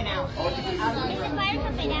 Up and out. Is the fire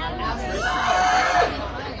coming out?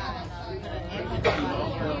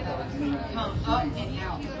 Come up and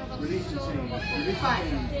out. Release the chain. Release the Fire.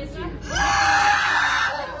 chain.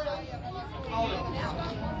 All of it out.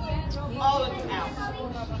 All of it out.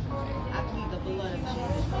 I plead the blood of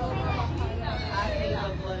Jesus. I plead the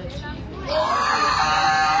blood of Jesus. All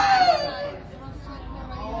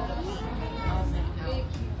of it.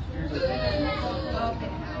 Up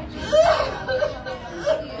and out.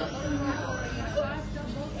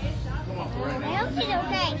 Come on, right I now. hope she's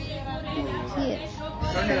okay. She is.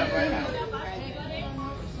 Turn it up right now.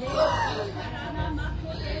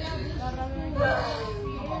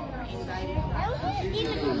 Anxiety. I hope she's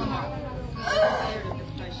even Come on. Scared of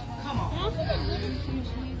depression. Come on.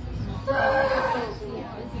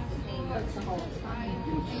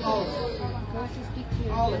 All of it. Go to speak to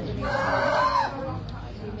your All of it. So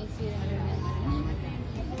you may see it under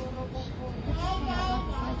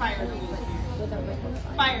Fire the Holy Spirit. with a regular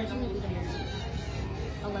Fire the Holy Spirit.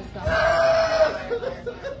 unless God.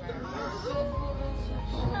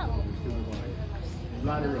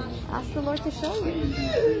 Line her up. Ask the Lord to show you.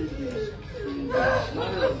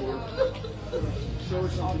 Line her up. Show her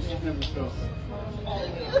something she's never felt. All the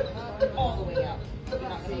way out. All the way out. You're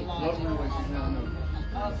not going to Love lodge. her like she's never known.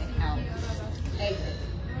 Up and out. Exit.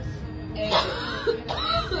 Exit.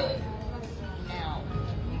 Exit. Now.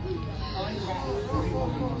 Unwrap.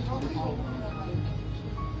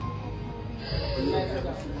 Let her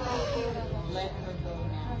go. Let her go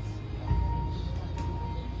now.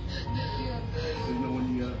 There's no one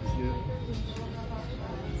you got here.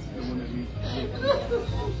 The one that needs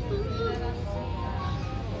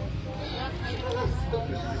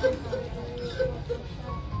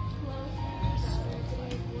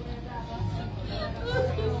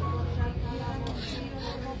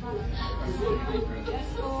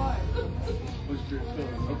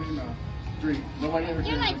Open your mouth. Drink. Nobody ever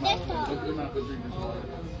You're drinks like this this, water. though. Open your mouth and drink this water.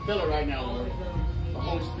 Fill it right now, Lord. The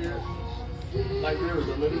Holy Spirit, like rivers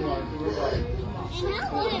of living water through her body. And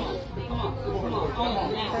how old is Come on. Come on, Lord. Come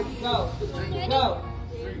on. Now. Go. Drink. Go.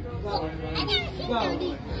 Drink. I never seen Go.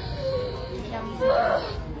 Dodie.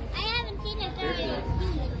 I haven't seen a Dodie.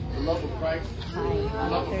 The love of Christ. The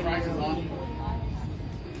love of Christ is on you.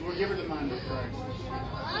 Lord, give her the mind of Christ.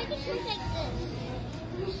 Why does she like this?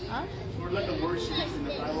 Huh? Lord, let the words she gets in the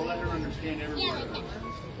Bible, let her understand every Yeah, word. like that.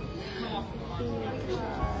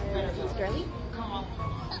 It's girly. Come on.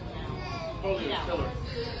 Holy Ghost, fill her.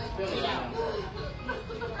 Fill her now.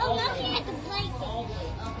 Oh, now she has a blanket.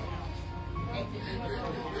 Exit. Up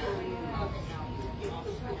and out.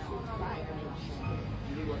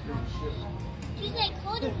 She's like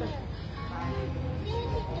holding her. See what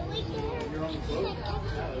she's doing to her? You're on the She's boat? like,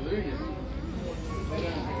 Hallelujah.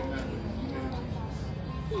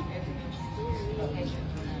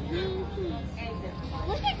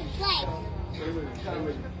 wish I could play. Stay with it. Stay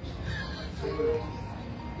with it. Stay with it.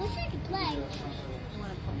 Wish I could play.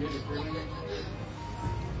 You get it, bring it.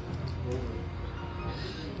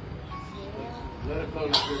 Let it flow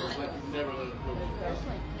this river like you've never let it flow before.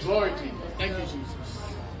 Glory to you. Thank you, Jesus.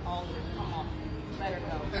 All of it. Come on. Let her go.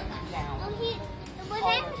 Now. Oh, was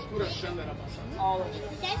that, Pura shanda la pasada. All of it.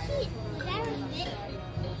 was that her spit?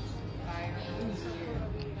 Fire.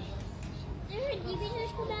 Did her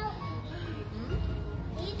videos come out?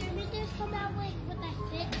 Did her videos come out with that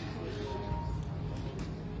spit?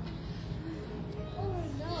 Oh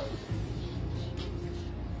no.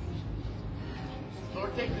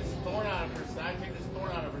 Lord, take this thorn out of her side. Take this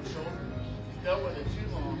thorn out of her shoulder. She's dealt with it too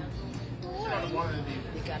long. She doesn't want to be.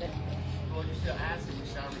 You got it. Lord, you still ask and we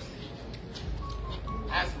shall receive.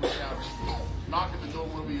 Ask and we shall receive. Knock at the door,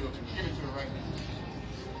 will be open. Give it to her right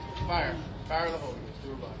now. Fire. Fire of the Holy Ghost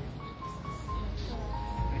through her body.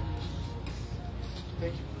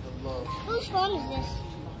 Thank you for the love. Whose phone is this?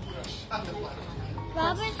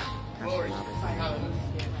 Robert's? Glory. Hallelujah.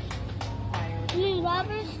 You mean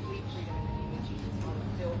Robert's?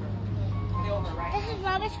 Fill her right This now. is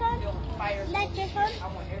Robert's phone? Fill her. Fire. That's your phone? I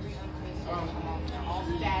want every unclean spirit to come on now. All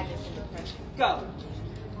sadness and depression. Go.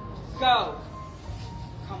 Go.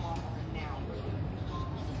 Come off of her now.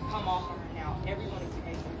 Come off of her now. Everyone is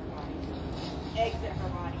exit her body. Exit her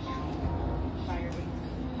body now. Fire. You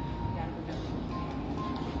gotta go.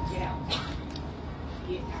 Get out.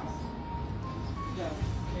 Get out. Go.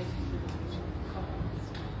 Come on.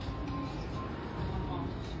 Come on.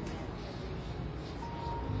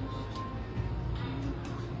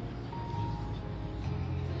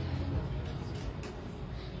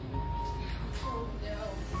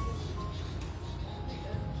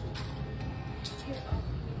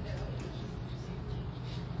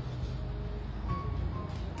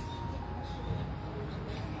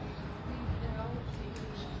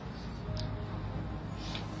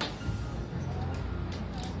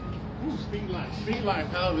 Ooh, speak life. Speak life.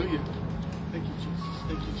 Hallelujah. Thank you, Jesus.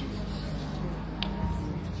 Thank you, Jesus.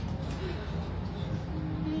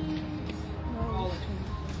 All of it.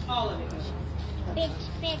 All of it. Bit.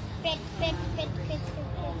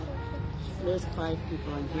 There's 5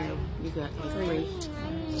 people in here. You got 3.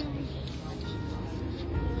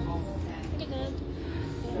 Pretty good.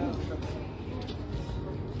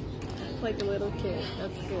 Like a little kid.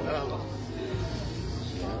 That's good.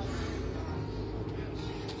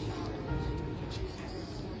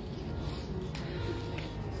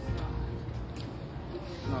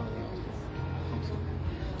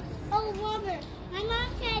 Oh, Robert, my mom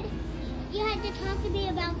said you had to talk to me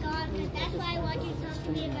about God, because that's why I want you to talk to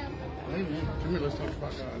me about God. Amen. Come here, let's talk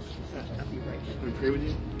about God. Let me pray with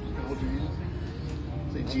you. Can I hold your hand?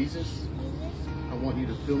 Say, Jesus, I want you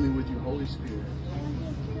to fill me with your Holy Spirit.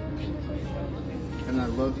 And I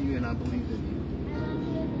love you and I believe in you.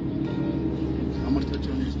 I'm going to touch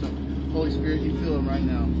on your stomach. Holy Spirit, you feel him right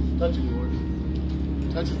now. Touch him, Lord.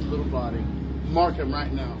 Touch his little body. Mark him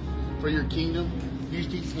right now. For your kingdom, use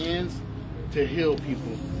these hands to heal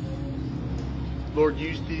people. Lord,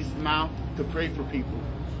 use these mouth to pray for people.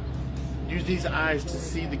 Use these eyes to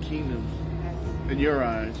see the kingdom in your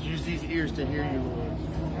eyes. Use these ears to hear you, Lord.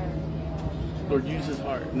 Lord, use his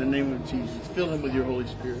heart in the name of Jesus. Fill him with your Holy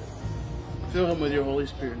Spirit. Fill him with your Holy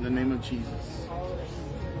Spirit in the name of Jesus.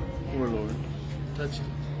 Lord. Touch him.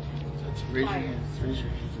 Touch him. Raise your hands. Raise your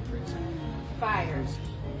hands and praise him. Fire.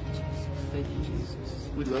 Thank you, Jesus.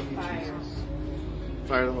 We love you, Jesus.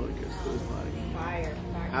 Fire the Holy Ghost through his body. Fire.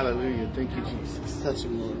 Hallelujah. Thank you, Jesus. Touch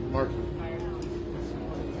him, Lord. Mark him.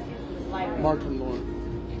 Light. Mark him, Lord.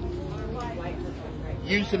 Light.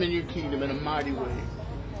 Use him in your kingdom in a mighty way.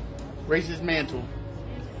 Raise his mantle.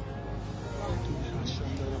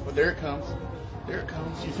 But there it comes. There it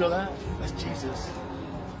comes. You feel that? That's Jesus.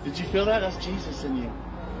 Did you feel that? That's Jesus in you.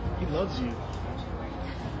 He loves you.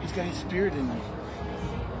 He's got his spirit in you.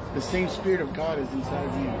 The same spirit of God is inside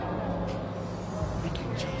of you. Thank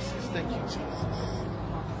you, Jesus. Thank you, Jesus.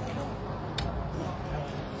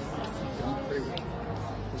 Let's pray with you.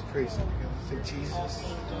 Let's pray something together. Say, Jesus,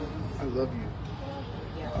 I love you.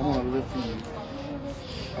 I want to live for you.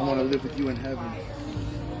 I want to live with you in heaven.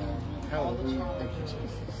 Hallelujah. Thank you,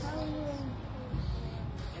 Jesus.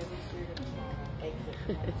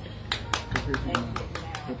 Go pray for your mom.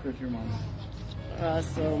 Go pray for your mom.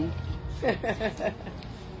 Awesome.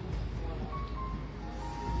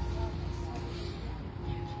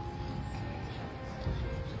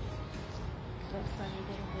 Sunny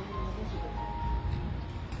didn't go to Elizabeth.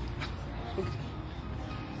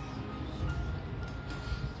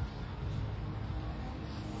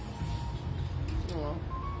 Well,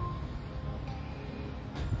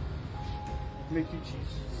 thank you,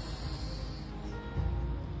 Jesus.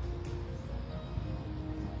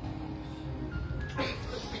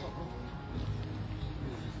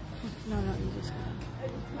 No, you just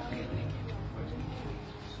gotta.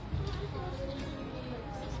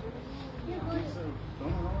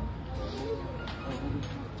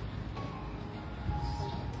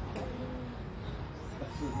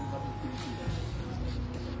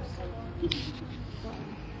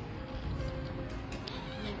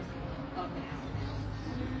 Up and out now.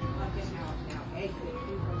 Up and out now. Exit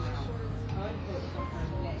through her mouth. Unhook from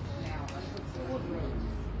her neck now. Unhook from her throat.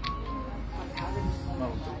 Come out of the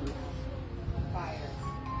smoke. Fire.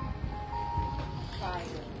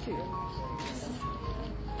 Fire.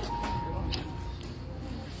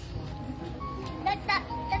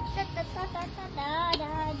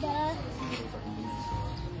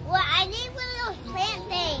 Well, I need one of those plant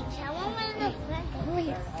things. I want one of those plant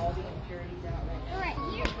things. All the impurities out right now. Right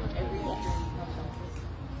here. Every impurity comes out.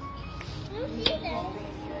 I don't see them.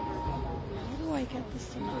 How do I get this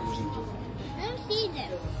to not? I don't see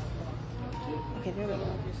them. Okay, there we go.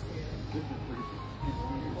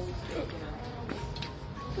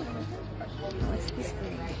 What's this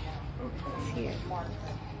thing? It's here. Mark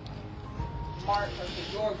her. Mark her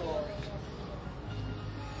for your glory.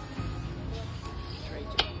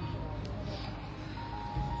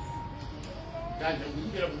 Guys, we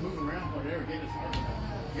can get up and move around whatever, get us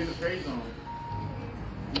get the praise on.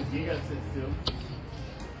 You gotta sit still.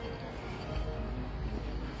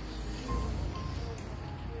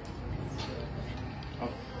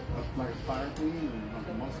 Like a fire queen and like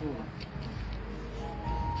a muscle.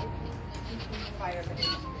 Fire, but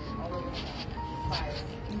all over the place. Fire,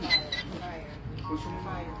 fire, fire. Which one?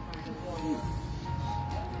 Fire, fire.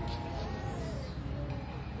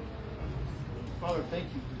 Father, thank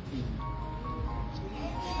you for Tina.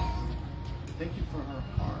 Thank you for her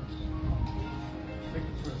heart. Thank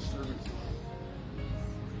you for her service.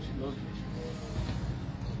 She loves you.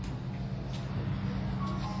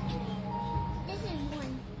 This is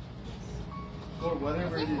one. Lord,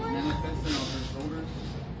 whatever it is manifesting on her shoulders,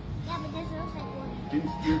 Yeah, but there's no second one. any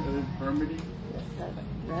spirit of infirmity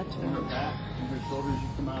That's in her back and her shoulders, you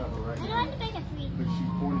come out of her right I now. want to make a three. But she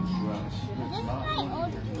pointed you out. She This does is not my want old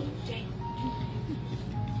you here. tree.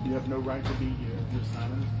 You have no right to be here. You're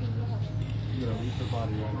silent. You gotta leave her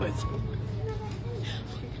body right now.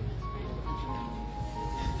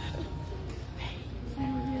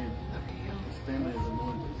 Healing here. This family is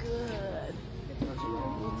anointed. good. Touch her.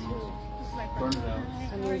 Burn it out.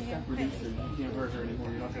 I'm Lisa. Release her. You can't hurt her anymore.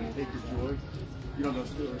 You're not gonna take her joy. You're not gonna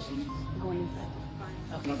steal her seeds. Going inside.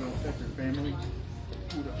 You're not gonna affect her family.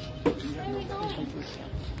 You have no right.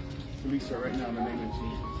 Release her right now in the name of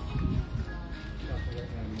Jesus.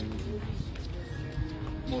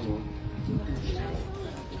 More Lord.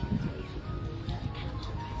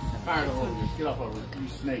 Fire the Holy Ghost. Get off of her. You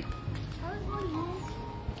snake. I was going home.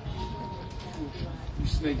 You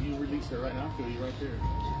snake. You release her right now. I feel you right there.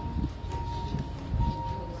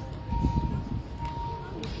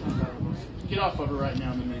 Get off of her right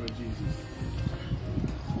now in the name of Jesus.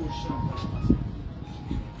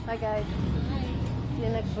 Hi, guys. See you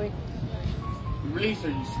next week. Release her,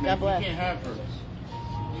 you snake. God bless. You can't have her.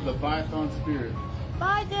 You Leviathan spirit.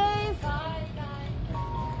 Bye, Dave.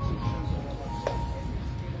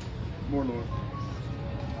 More Lord.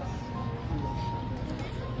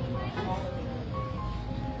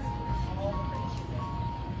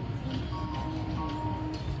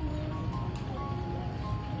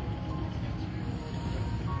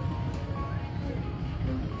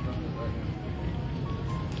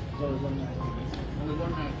 Only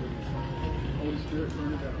one master. Holy Spirit,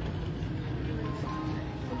 burn it out.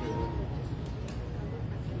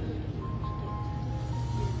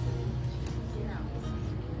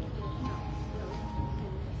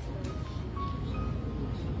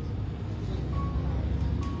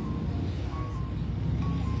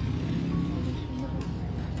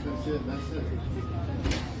 That's it, that's it.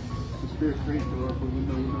 The Spirit prays for us, but we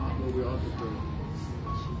know not what we ought to pray.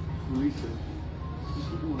 Release it.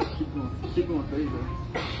 Keep going, keep going, keep going, favor.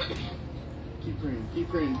 Keep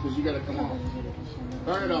praying, because you got to come off.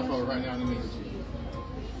 Burn it off of her right now in the name of Jesus.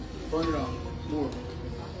 Burn it off. Lord.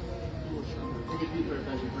 Take a deep breath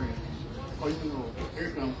as you're praying. Oh, you can go. Here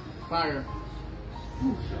it comes. Fire.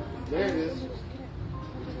 There it is.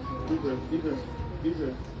 Deep breath, deep breath, deep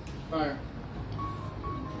breath. Fire.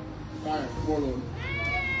 Fire. More Lord.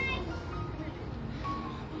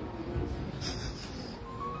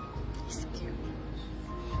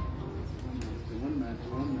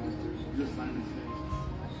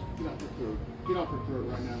 Get off her throat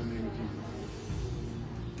right now in the name of Jesus.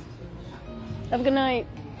 Have a good night.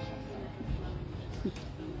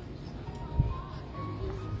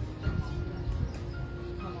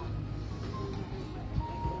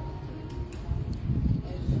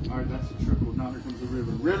 All right, that's the trickle. Now here comes the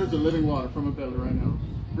river. Rivers of living water from her belly right now.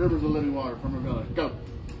 Rivers of living water from her belly. Go.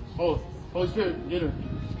 Hold. Holy Spirit, get her.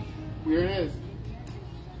 Here it is.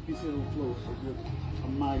 He said it will flow. A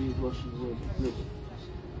mighty rushing river.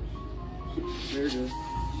 There it is.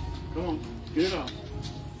 Come on. Get it off.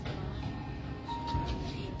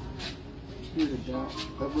 Spirit of doubt.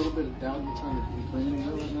 That little bit of doubt you're trying to bring in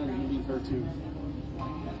her right now, you're going to leave her too.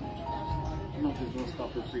 I'm not just going to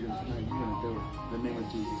stop her freedom tonight. You're going to go. In the name of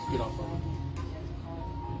Jesus. Get off of her.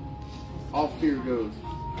 All fear goes.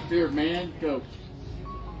 Fear of man, go.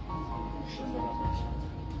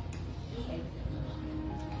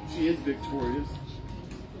 She is victorious.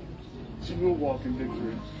 She will walk in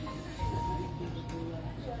victory.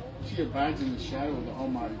 She abides in the shadow of the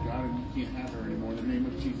Almighty God, and you can't have her anymore. In the name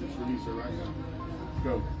of Jesus, release her right now.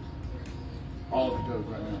 Go. All of it goes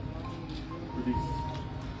right now. Release.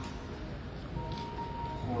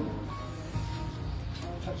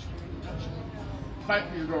 Touch me. Touch me. Fight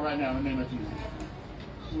for your girl right now in the name of Jesus.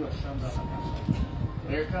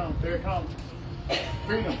 There it comes. There it comes.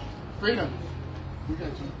 Freedom. Freedom. We got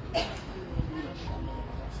you.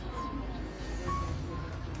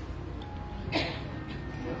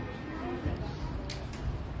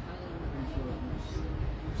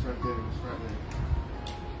 It's right there. It's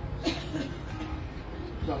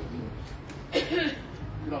right there.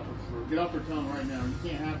 Get off her throat. Get off her tongue right now. You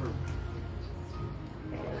can't have her.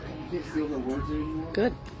 You can't feel her words anymore.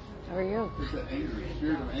 Good. How are you? There's that anger,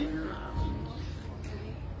 spirit of anger.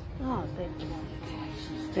 Oh, thank you.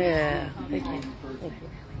 Yeah, thank you.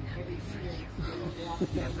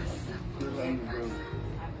 Spirit of anger goes.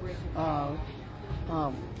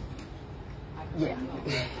 Yeah.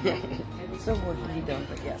 So what did he done?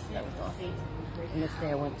 But yes, that was awesome. And next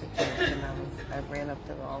day I went to church and I ran up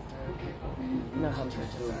to the altar. You know how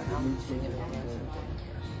churches are. I'm singing and dancing.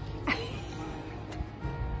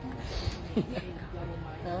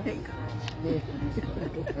 Thank God. Yeah.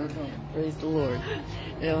 Praise the Lord.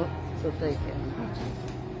 Yeah. So thank you.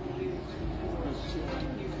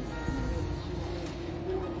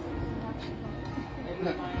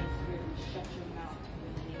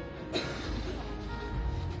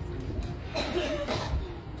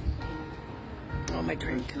 Oh, my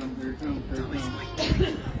drink. Here it comes.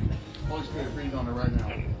 Holy Spirit, breathe on her right now.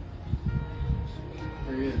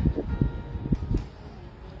 There he is.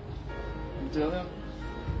 You tell him?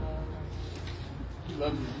 He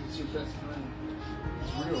loves you. He's your best friend.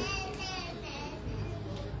 It's real.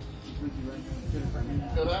 He's with you right now. Get it right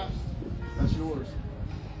now. Feel that? That's yours.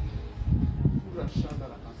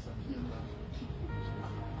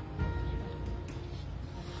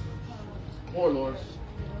 More, Lord.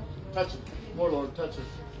 Touch it. More, Lord. Touch it.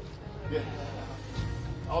 Yeah.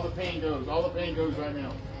 All the pain goes. All the pain goes right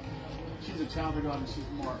now. She's a child of God and she's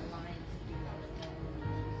marked.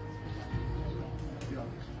 Yeah.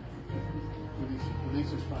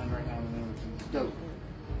 Release her spine right now in the name of Jesus. Go.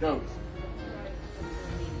 Go.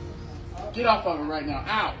 Get off of her right now.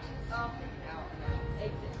 Out.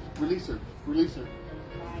 Release her. Release her.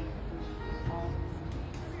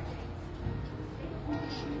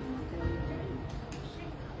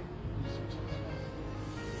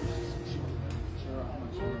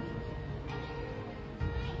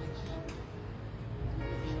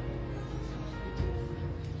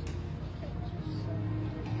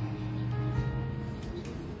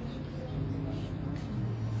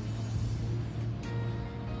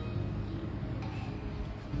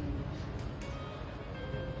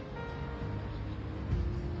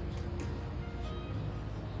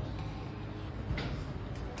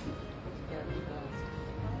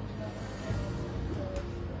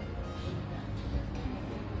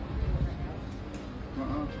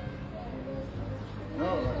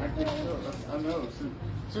 I know.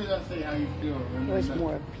 As soon as I say how you feel, There's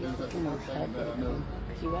more people from our head.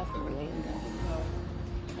 You have to Orlando.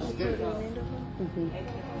 Just get it. Mm-hmm.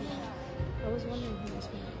 I was wondering who was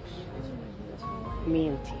from. Me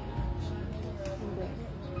and Tia.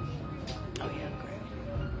 Oh yeah, great.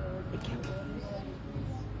 It can't be.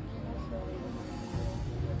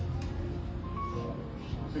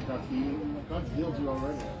 I think God's healed you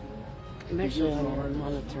already. I'm actually on your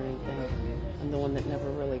monitoring thing. I'm the one that never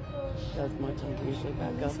really does much. I'm usually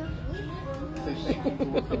back up. Say thank you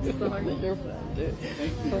for I'm sorry. You're fine, dude.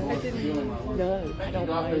 Thank you for healing my voice. No, I don't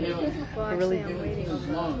God for mind. healing Well, I really actually, I'm do. waiting his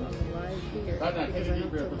on lungs. live here Right now, because take I a deep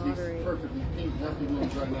have breath, to but these moderate. perfectly pink, healthy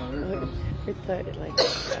lungs right now. Here it comes. It's like,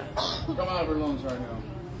 yeah. Come out of her lungs right now.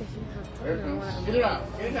 If you have There it time, I comes. want Get it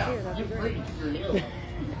out. Get it out. Here, that'd You're be free. great. You're healed.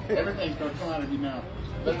 Everything's going to come out of you now.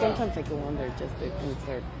 Let But it out. sometimes I go on there just to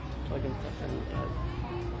start plugging stuff in.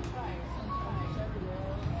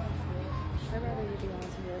 I'd rather you be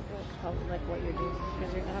honest with me, like what you're doing,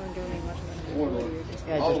 because I haven't given me much of anything. More What Lord. you're just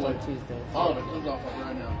Yeah, All just the on way. Tuesday. All of it comes off of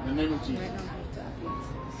right now. In the name of Jesus. right now. I have to athletes.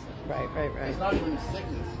 Right. It's not even a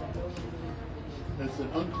sickness. It's an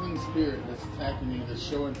unclean spirit that's attacking you, that's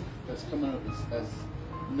showing, that's coming up as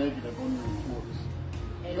negative on your reports.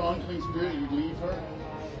 You unclean spirit, you leave her.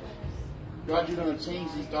 God, you're going to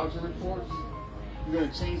change these doctor reports. You're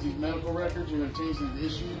going to change these medical records. You're going to change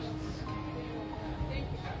these issues.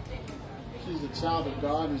 She's a child of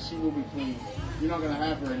God and she will be clean. You're not going to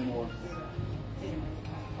have her anymore.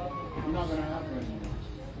 You're not going to have her anymore.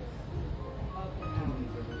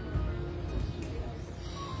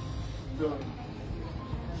 Good.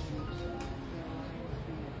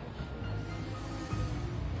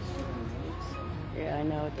 Yeah, I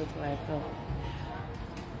know. That's why I felt.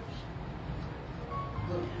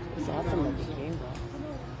 It's awesome that you came, though.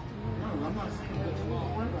 No, I'm not saying that you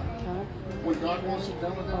won't worry about it. Huh? When God wants you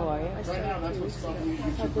done with it, Oh, are you? right now, that's what's stopping you to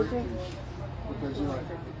get your breakthrough. Because you're like,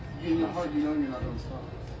 in your heart, you know you're not going to stop.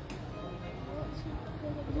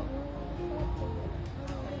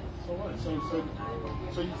 So what? So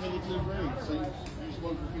you take it to the grave. So you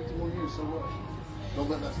smoke for 50 more years. So what? Don't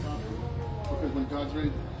let that stop you. Because when God's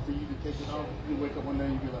ready for you to take it off, you wake up one day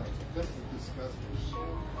and you be like, this is disgusting.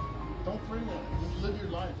 Don't bring that. Just live your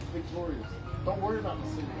life victorious. Don't worry about the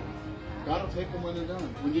cigarettes. God will take them when they're done.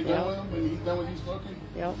 When you're done with them, when He's done with you smoking,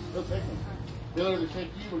 Yep. He'll take them. He'll either take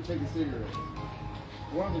you or take a cigarette.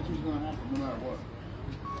 One of the two is going to happen, no matter what.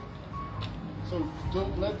 So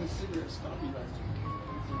don't let the cigarette stop you right now.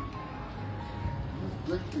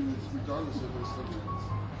 Drink through this regardless of those cigarettes.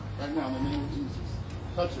 Right now, in the name of Jesus.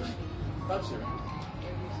 Touch her. Touch her.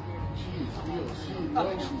 She is healed. She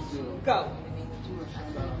knows she's healed. Go.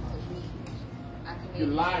 You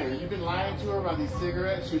liar. You've been lying to her about these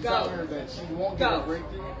cigarettes. You're telling her that she won't get a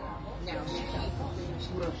breakthrough. Now she can't.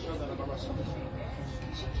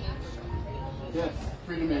 Yes,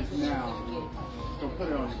 freedom is now. Don't put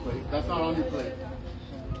it on your plate. That's not on your plate.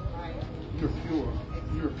 You're pure.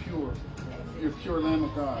 You're pure. You're a pure Lamb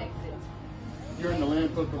of God. You're in the Lamb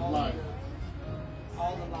Book of Life.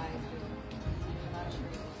 All the lies.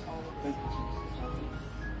 Thank you, Jesus.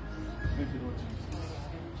 Thank you, Lord Jesus.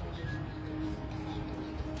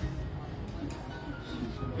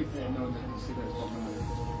 People don't know that these cigarettes don't matter.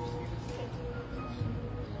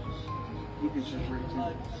 You can just read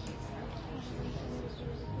too.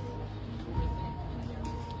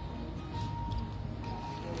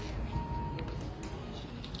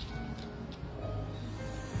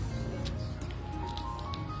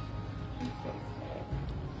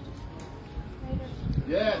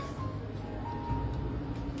 Yes.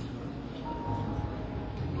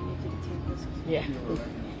 Yeah.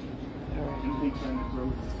 Anything trying to grow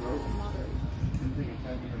with his growth? Anything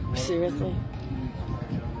attacking his growth? Seriously?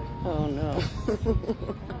 Oh no.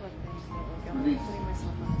 Release.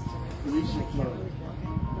 Release your flow.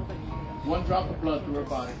 One drop of blood through her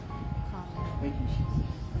body. Thank you, Jesus.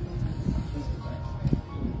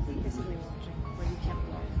 Basically watching where you can't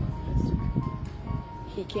walk.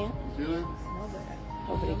 He can't? Feel it?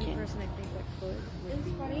 Oh, but The he only can't. person I think that could would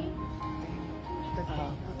be Funny,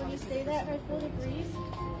 when you say that, I feel degrees.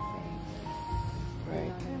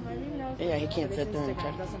 Right. I didn't know. Yeah, he can't This sit there and Instagram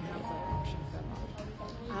check. doesn't have that option for them.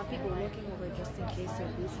 I have people looking over just in case they're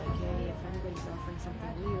at least like, hey, if anybody's offering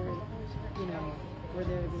something weird, you know, where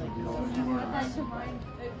they would be like, no, that's You not weren't That's to mind.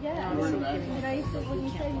 Yeah. You weren't And imagining. I used to, when you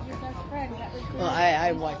said he's your best friend, that was Well,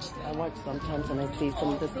 I watch sometimes and I see some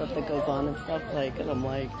of the stuff that goes on and stuff like, and I'm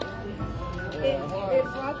like, it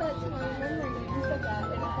brought that to my memory when you said that,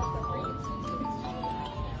 and it felt the rains.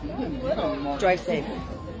 You don't mark. drive safe. How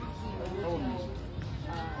old are you?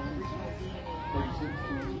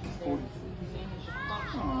 36, 40.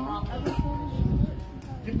 Aw.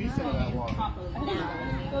 Give me some of that water.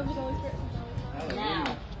 Now.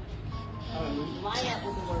 Line up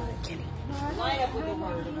with the word. Line up with the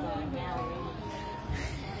word of God now.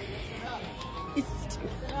 That's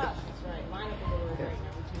right. Line up with the word right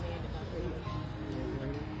now. We command it not to you.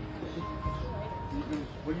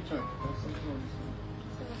 What are you trying to do?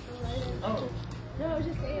 Oh. No, I was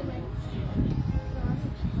just saying, like,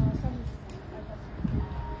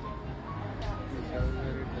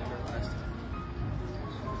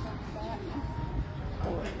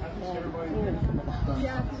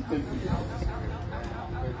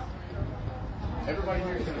 Everybody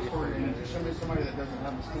here is going to story, and if you show me somebody that doesn't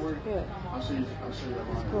have a story, Yeah. I'll show you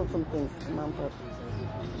that line. Pull some things from my book.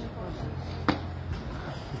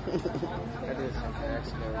 I did something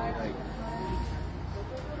accidentally, like,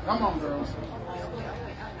 Come on, girls.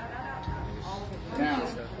 Now,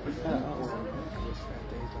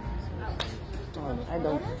 I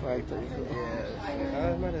don't try to. yeah,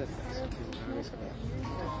 I might have.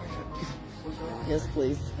 Yes,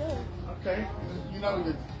 please. okay, you know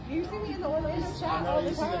that. You see me in the oil in the I shop know all you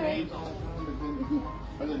the see the time. names all the time, but then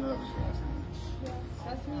I didn't know that was your last name.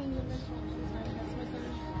 That's me in the restaurant. That's my son.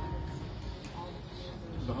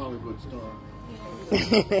 The Hollywood star.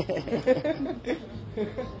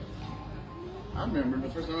 I remember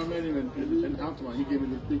the first time I met him in Altamont, he gave me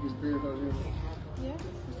the biggest beard I've ever. Yeah.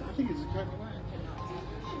 I think it's a cut away.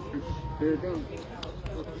 There it goes.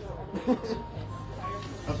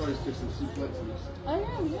 I thought it was just some suplexes. Oh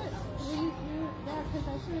yeah, yes. That because I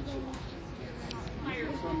should have been.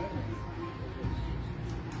 That's what I meant.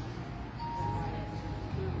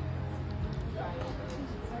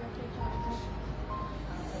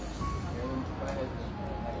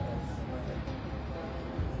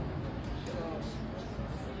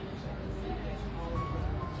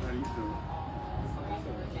 How do you feel?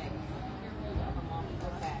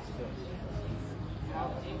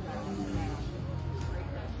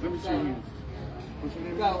 Let me see you. What's your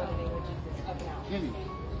name? Go in the name of Jesus. Up and out. Kenny.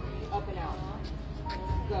 Up and out.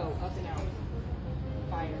 Go. Up and out.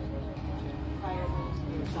 Fire. Fire.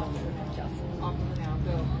 Off of her now.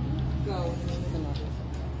 Go. Go in the name of Jesus.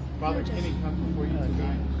 Father Kenny comes before you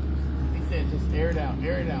tonight. He said, just air it out,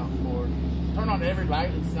 Lord. Turn on every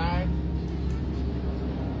light inside.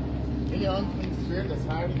 Any unclean spirit that's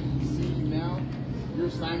hiding, we see you now. Your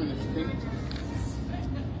assignment is finished.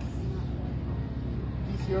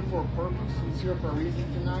 He's here for a purpose. He's here for a reason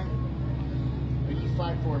tonight. And you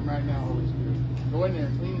fight for him right now, Holy Spirit. Go in there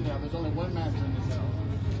and clean it out. There's only one master in this house.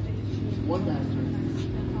 One master.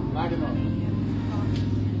 Light him up.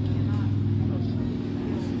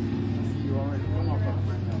 You already come off of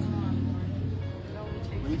right now.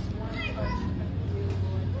 Please.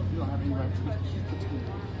 You don't have any right to.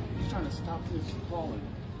 He's trying to stop this calling.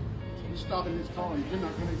 You're stopping this calling. You're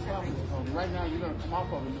not going to stop this calling. Right now, you're going to come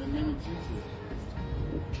off of him in the name of Jesus.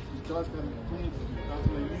 God's going to clean you. God's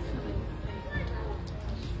going to use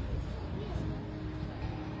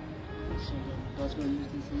you. God's going to use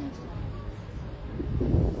these hands.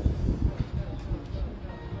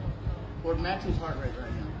 Lord, match his heart rate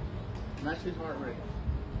right now. Match his heart rate.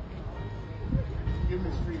 Give him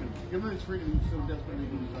his freedom. Give him his freedom he so desperately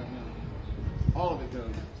needs right now. All of it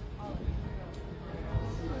goes.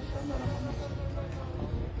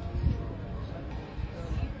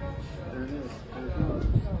 There it is. There it goes.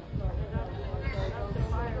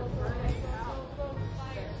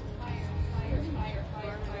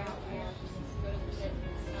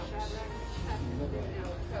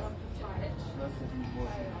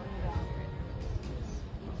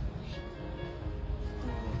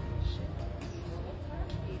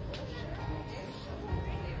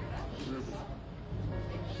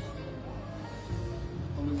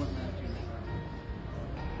 Only one master.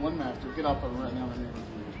 One master. Get off of him right now in the name of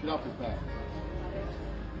Jesus. Get off his back.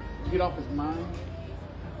 Get off his mind.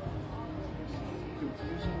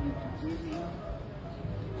 Confusion. You're confusing him.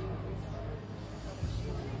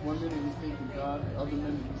 One minute he's thinking God, the other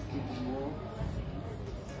minute he's thinking world.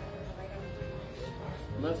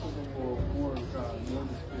 Less of the world, more of God, more of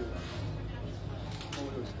the Spirit. Holy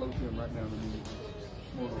Ghost, flow to him right now in the name of Jesus.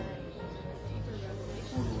 More Lord.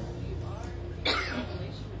 More Lord.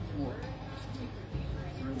 More.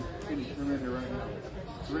 Surrender right now.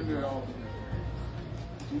 Surrender it all to him.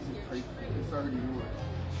 Jesus, pray for you. It's already yours.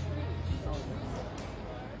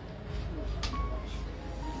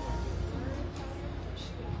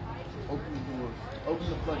 Open the doors. Open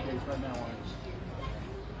the floodgates right now, Lord.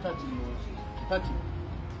 Touch him, Lord. Touch him.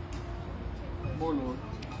 More, Lord.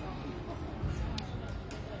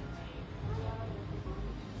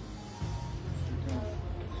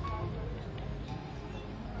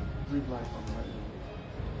 Breathe life on him right now.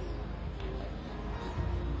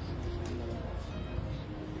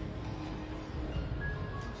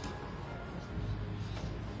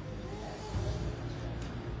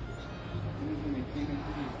 Anything that came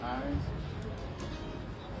into his eyes,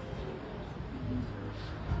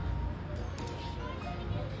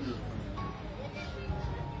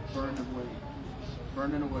 burn away.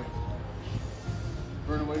 Burn it away.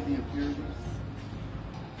 Burn away the impurities.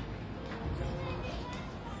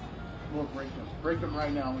 Lord, break them. Break them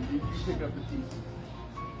right now when you pick up the pieces.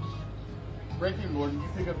 Break him, Lord, and you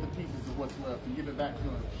pick up the pieces of what's left and give it back to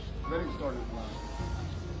him. Let him start his life.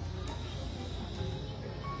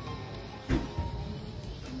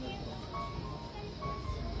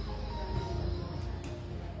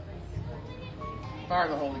 Fire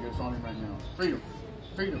the Holy Ghost on him right now. Freedom.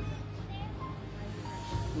 Freedom.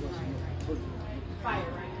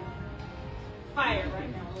 Fire right now. Fire right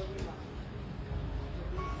now.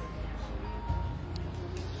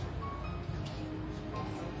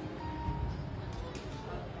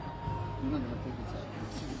 You're not going to take this out.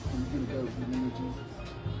 You're going to go in the name of Jesus.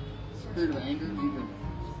 Spirit of anger, even.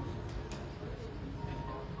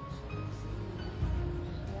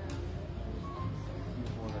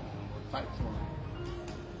 Fight for him.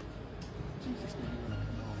 Jesus' name, you're going to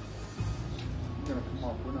come off. You're going to come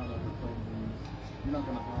off. We're not going to play games. You're not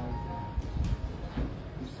going to hide.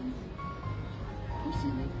 Receive it.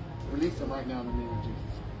 Receive it. Release him right now in the name of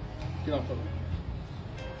Jesus. Get off of him.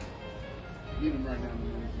 Leave him right now in the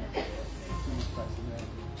name of Jesus. Jesus Christ of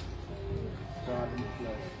Nazareth. God in the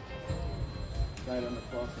flesh. Died on the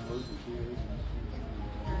cross and rose in 3 days.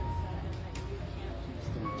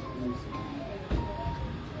 Release him.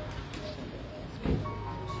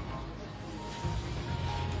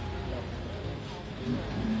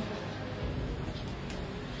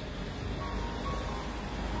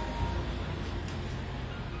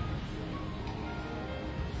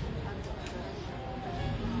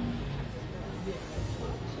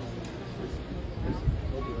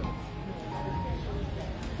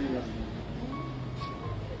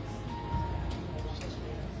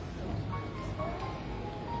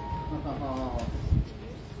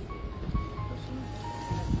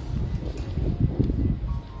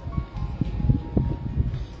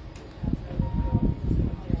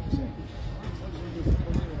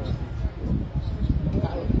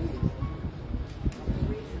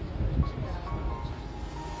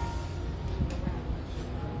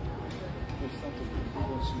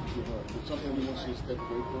 Something he wants you to step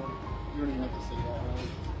away from. You don't even have to say that out loud,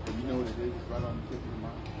 but you know what it is. It's right on the tip of your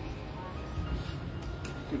mind.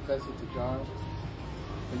 You confess it to God,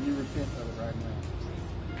 and you repent of it right now.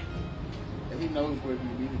 And he knows whether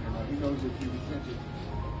you need it or not. He knows if you repented,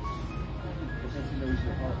 because he knows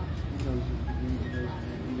your heart. He knows your beginning. He knows your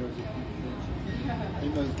end. He knows if you repent. He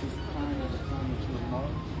knows this time is the time that you're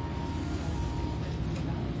marked.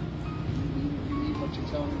 You need what you're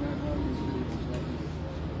telling me right now. You're really right now.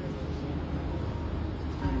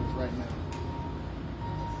 Right now.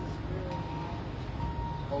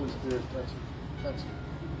 Holy Spirit, touch it. Touch it.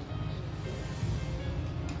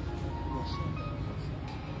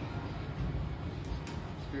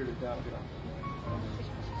 Spirit of doubt, get off.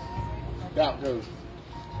 Doubt goes.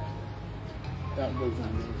 Doubt goes on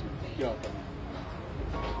you. Get off of him.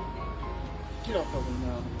 Get off of him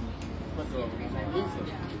now. Let go of him. Release him.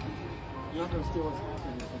 You're not going to steal his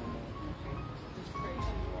happiness anymore.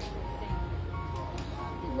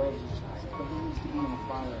 Loves you, but he needs to be on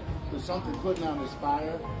fire. There's something putting out his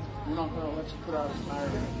fire. We're not going to let you put out his fire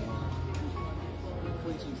anymore.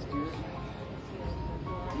 Quenching spirit.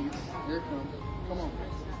 Peace. Here it comes. Come on.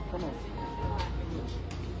 Come on.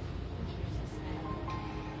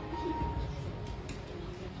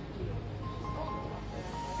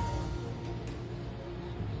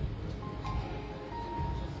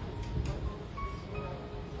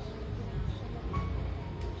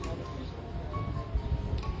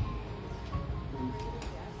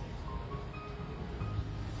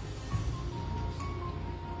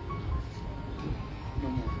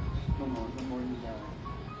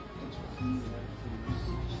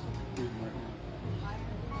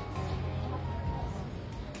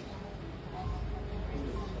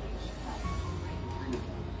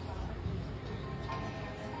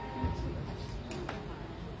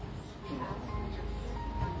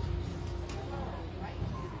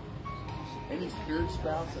 Any spirit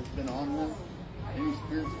spouse that's been on him, any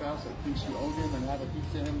spirit spouse that thinks you owe him and have a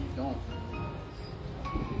piece of him, you don't.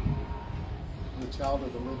 You're a child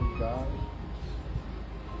of the living God.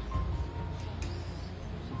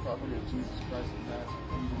 It's the property of Jesus Christ of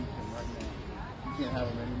Nazareth. You need him right now. You can't have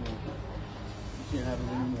him anymore. You can't have him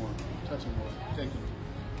anymore. Touch him, Lord. Take him.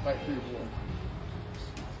 Fight for your boy.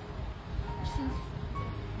 Receive.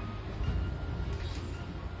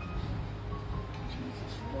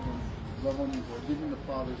 Love on you, Lord. Give him the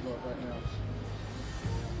Father's love right now.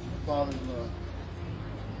 The Father's love.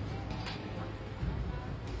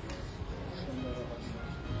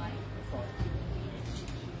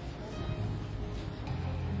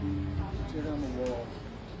 Tear down the walls.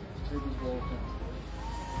 Tear these walls down.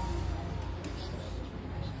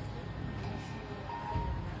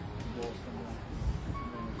 Walls come down.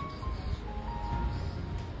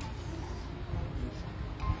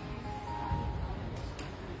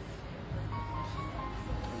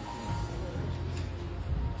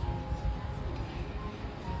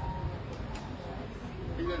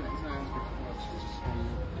 He's not asking for much. It's just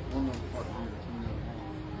one little part of you.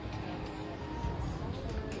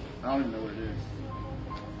 I don't even know what it is.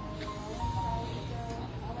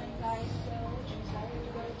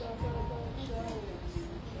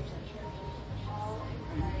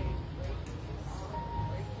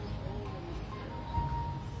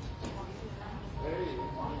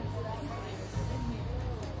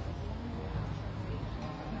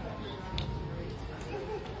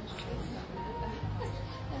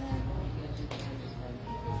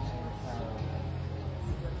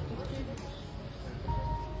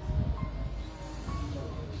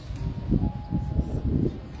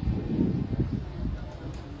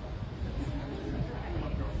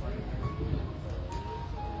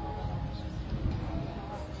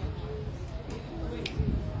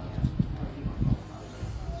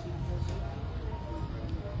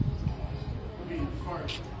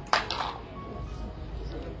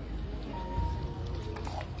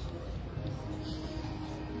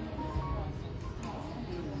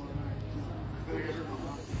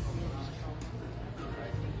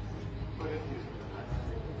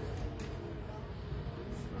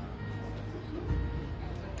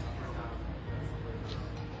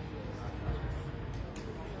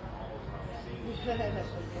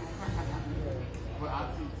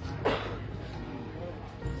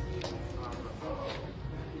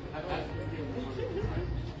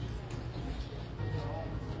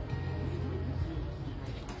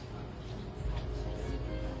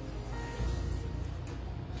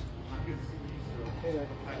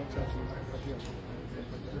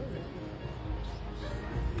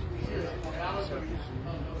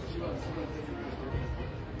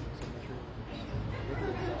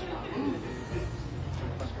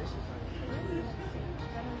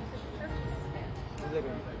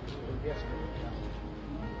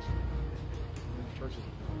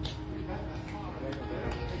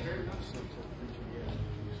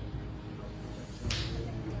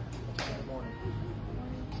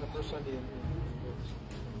 Sunday in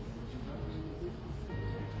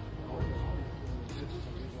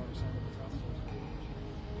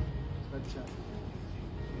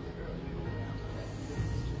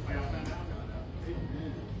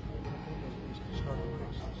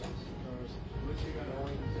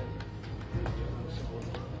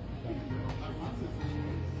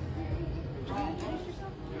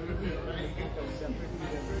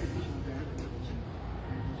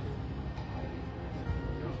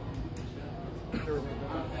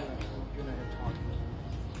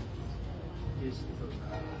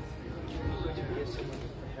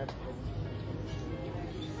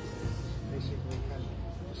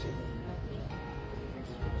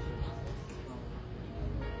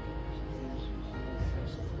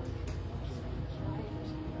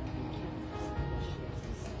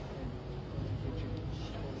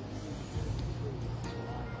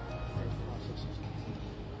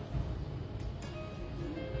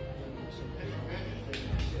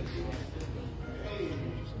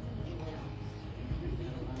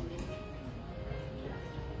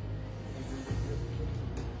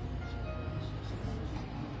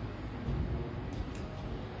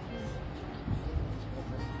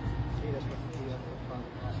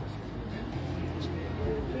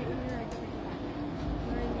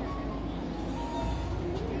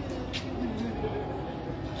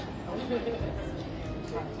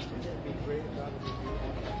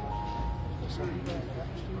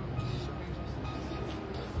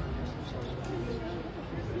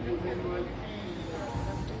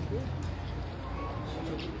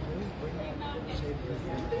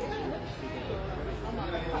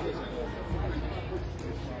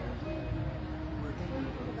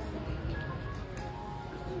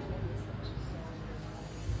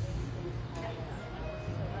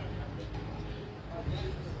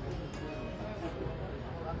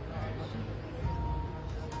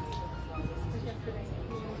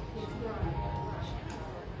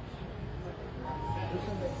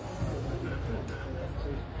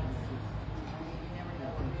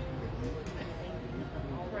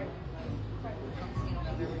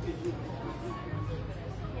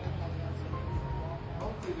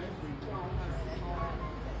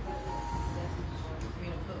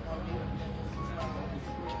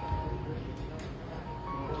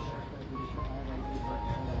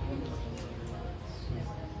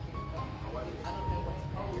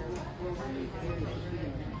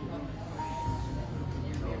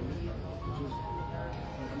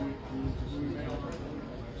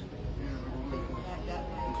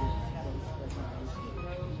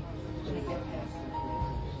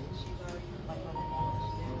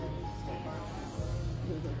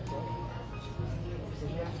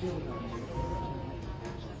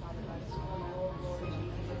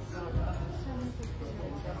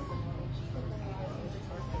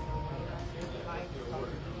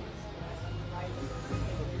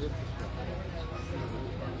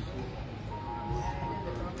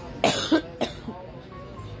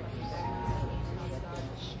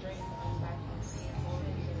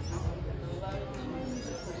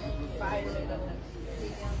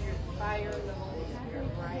fire of the Holy Spirit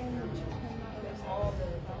right now. All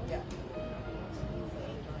the, yeah.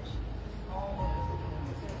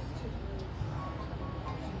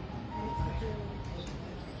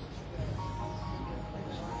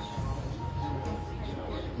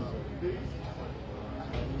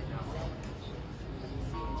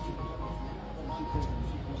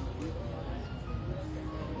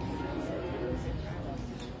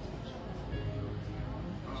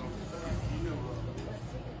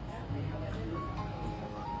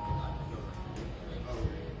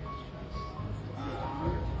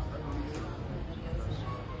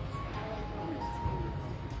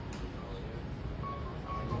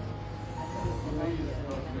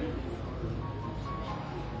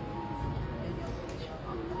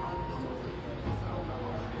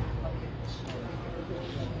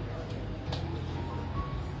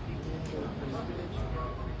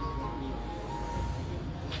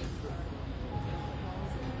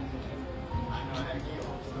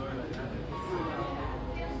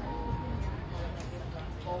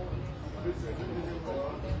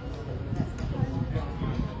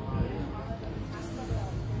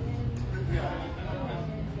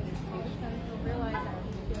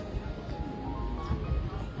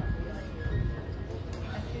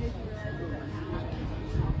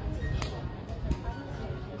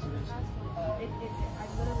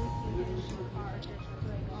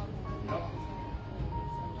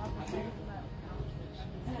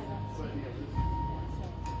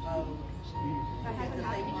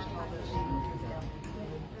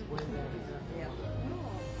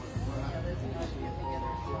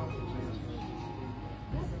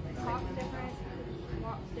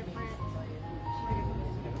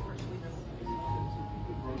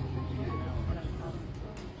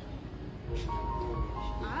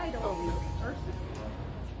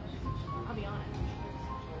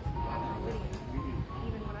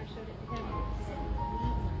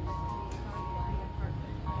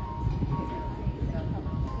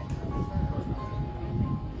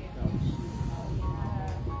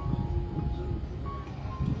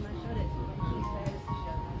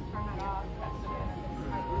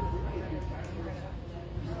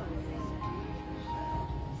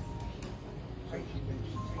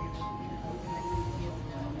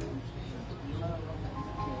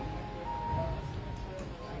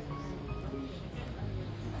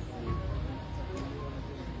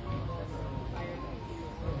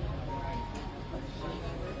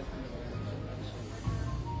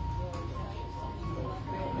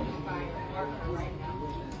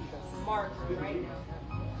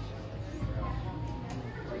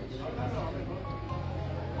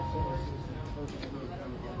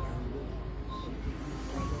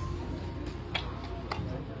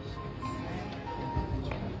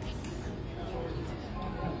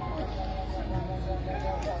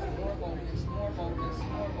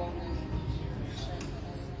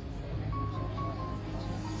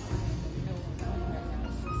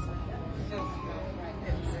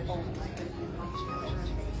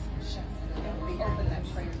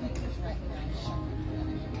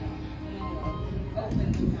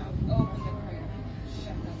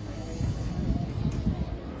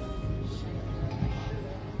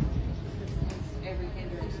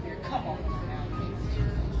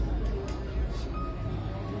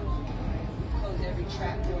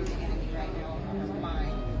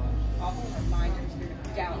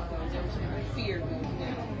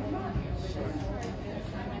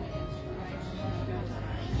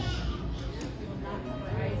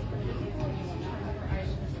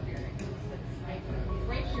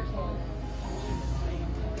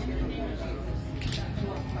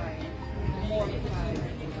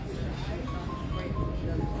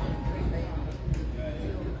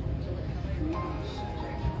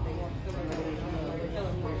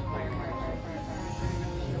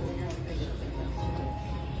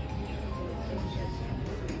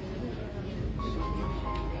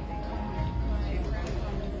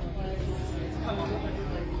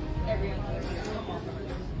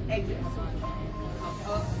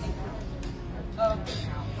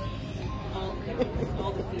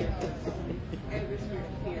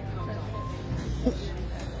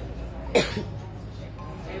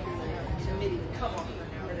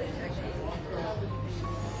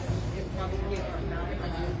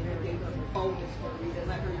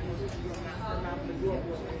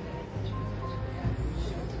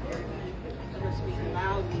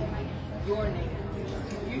 Your name.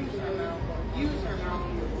 Use her mouth. Use her mouth.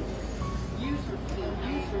 Use her feet.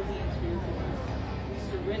 Use her hands for your glory. We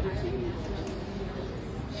surrender to you.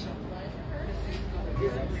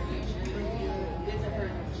 Visit her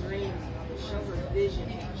dreams. Show her vision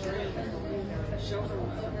and dreams. Show her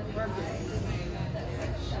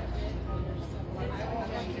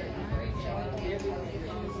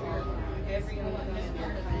Every unclean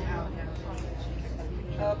spirit comes out now.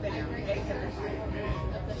 Up and out. Except for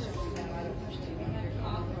come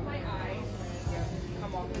off her now.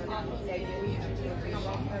 Come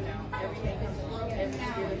off her now. Everything comes off. Every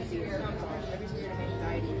spirit of fear comes off. Every spirit of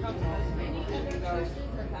anxiety comes off. Go.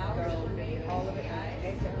 All of it out.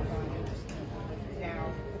 Except for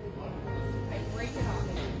now. I break it off.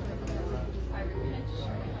 I repent.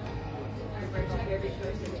 I break off every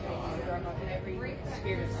curse that takes the dark off and every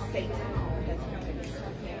spirit of Satan that's come against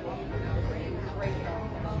her family. Break it off.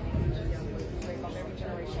 Break off every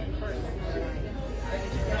generation of curse. Every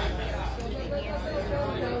generation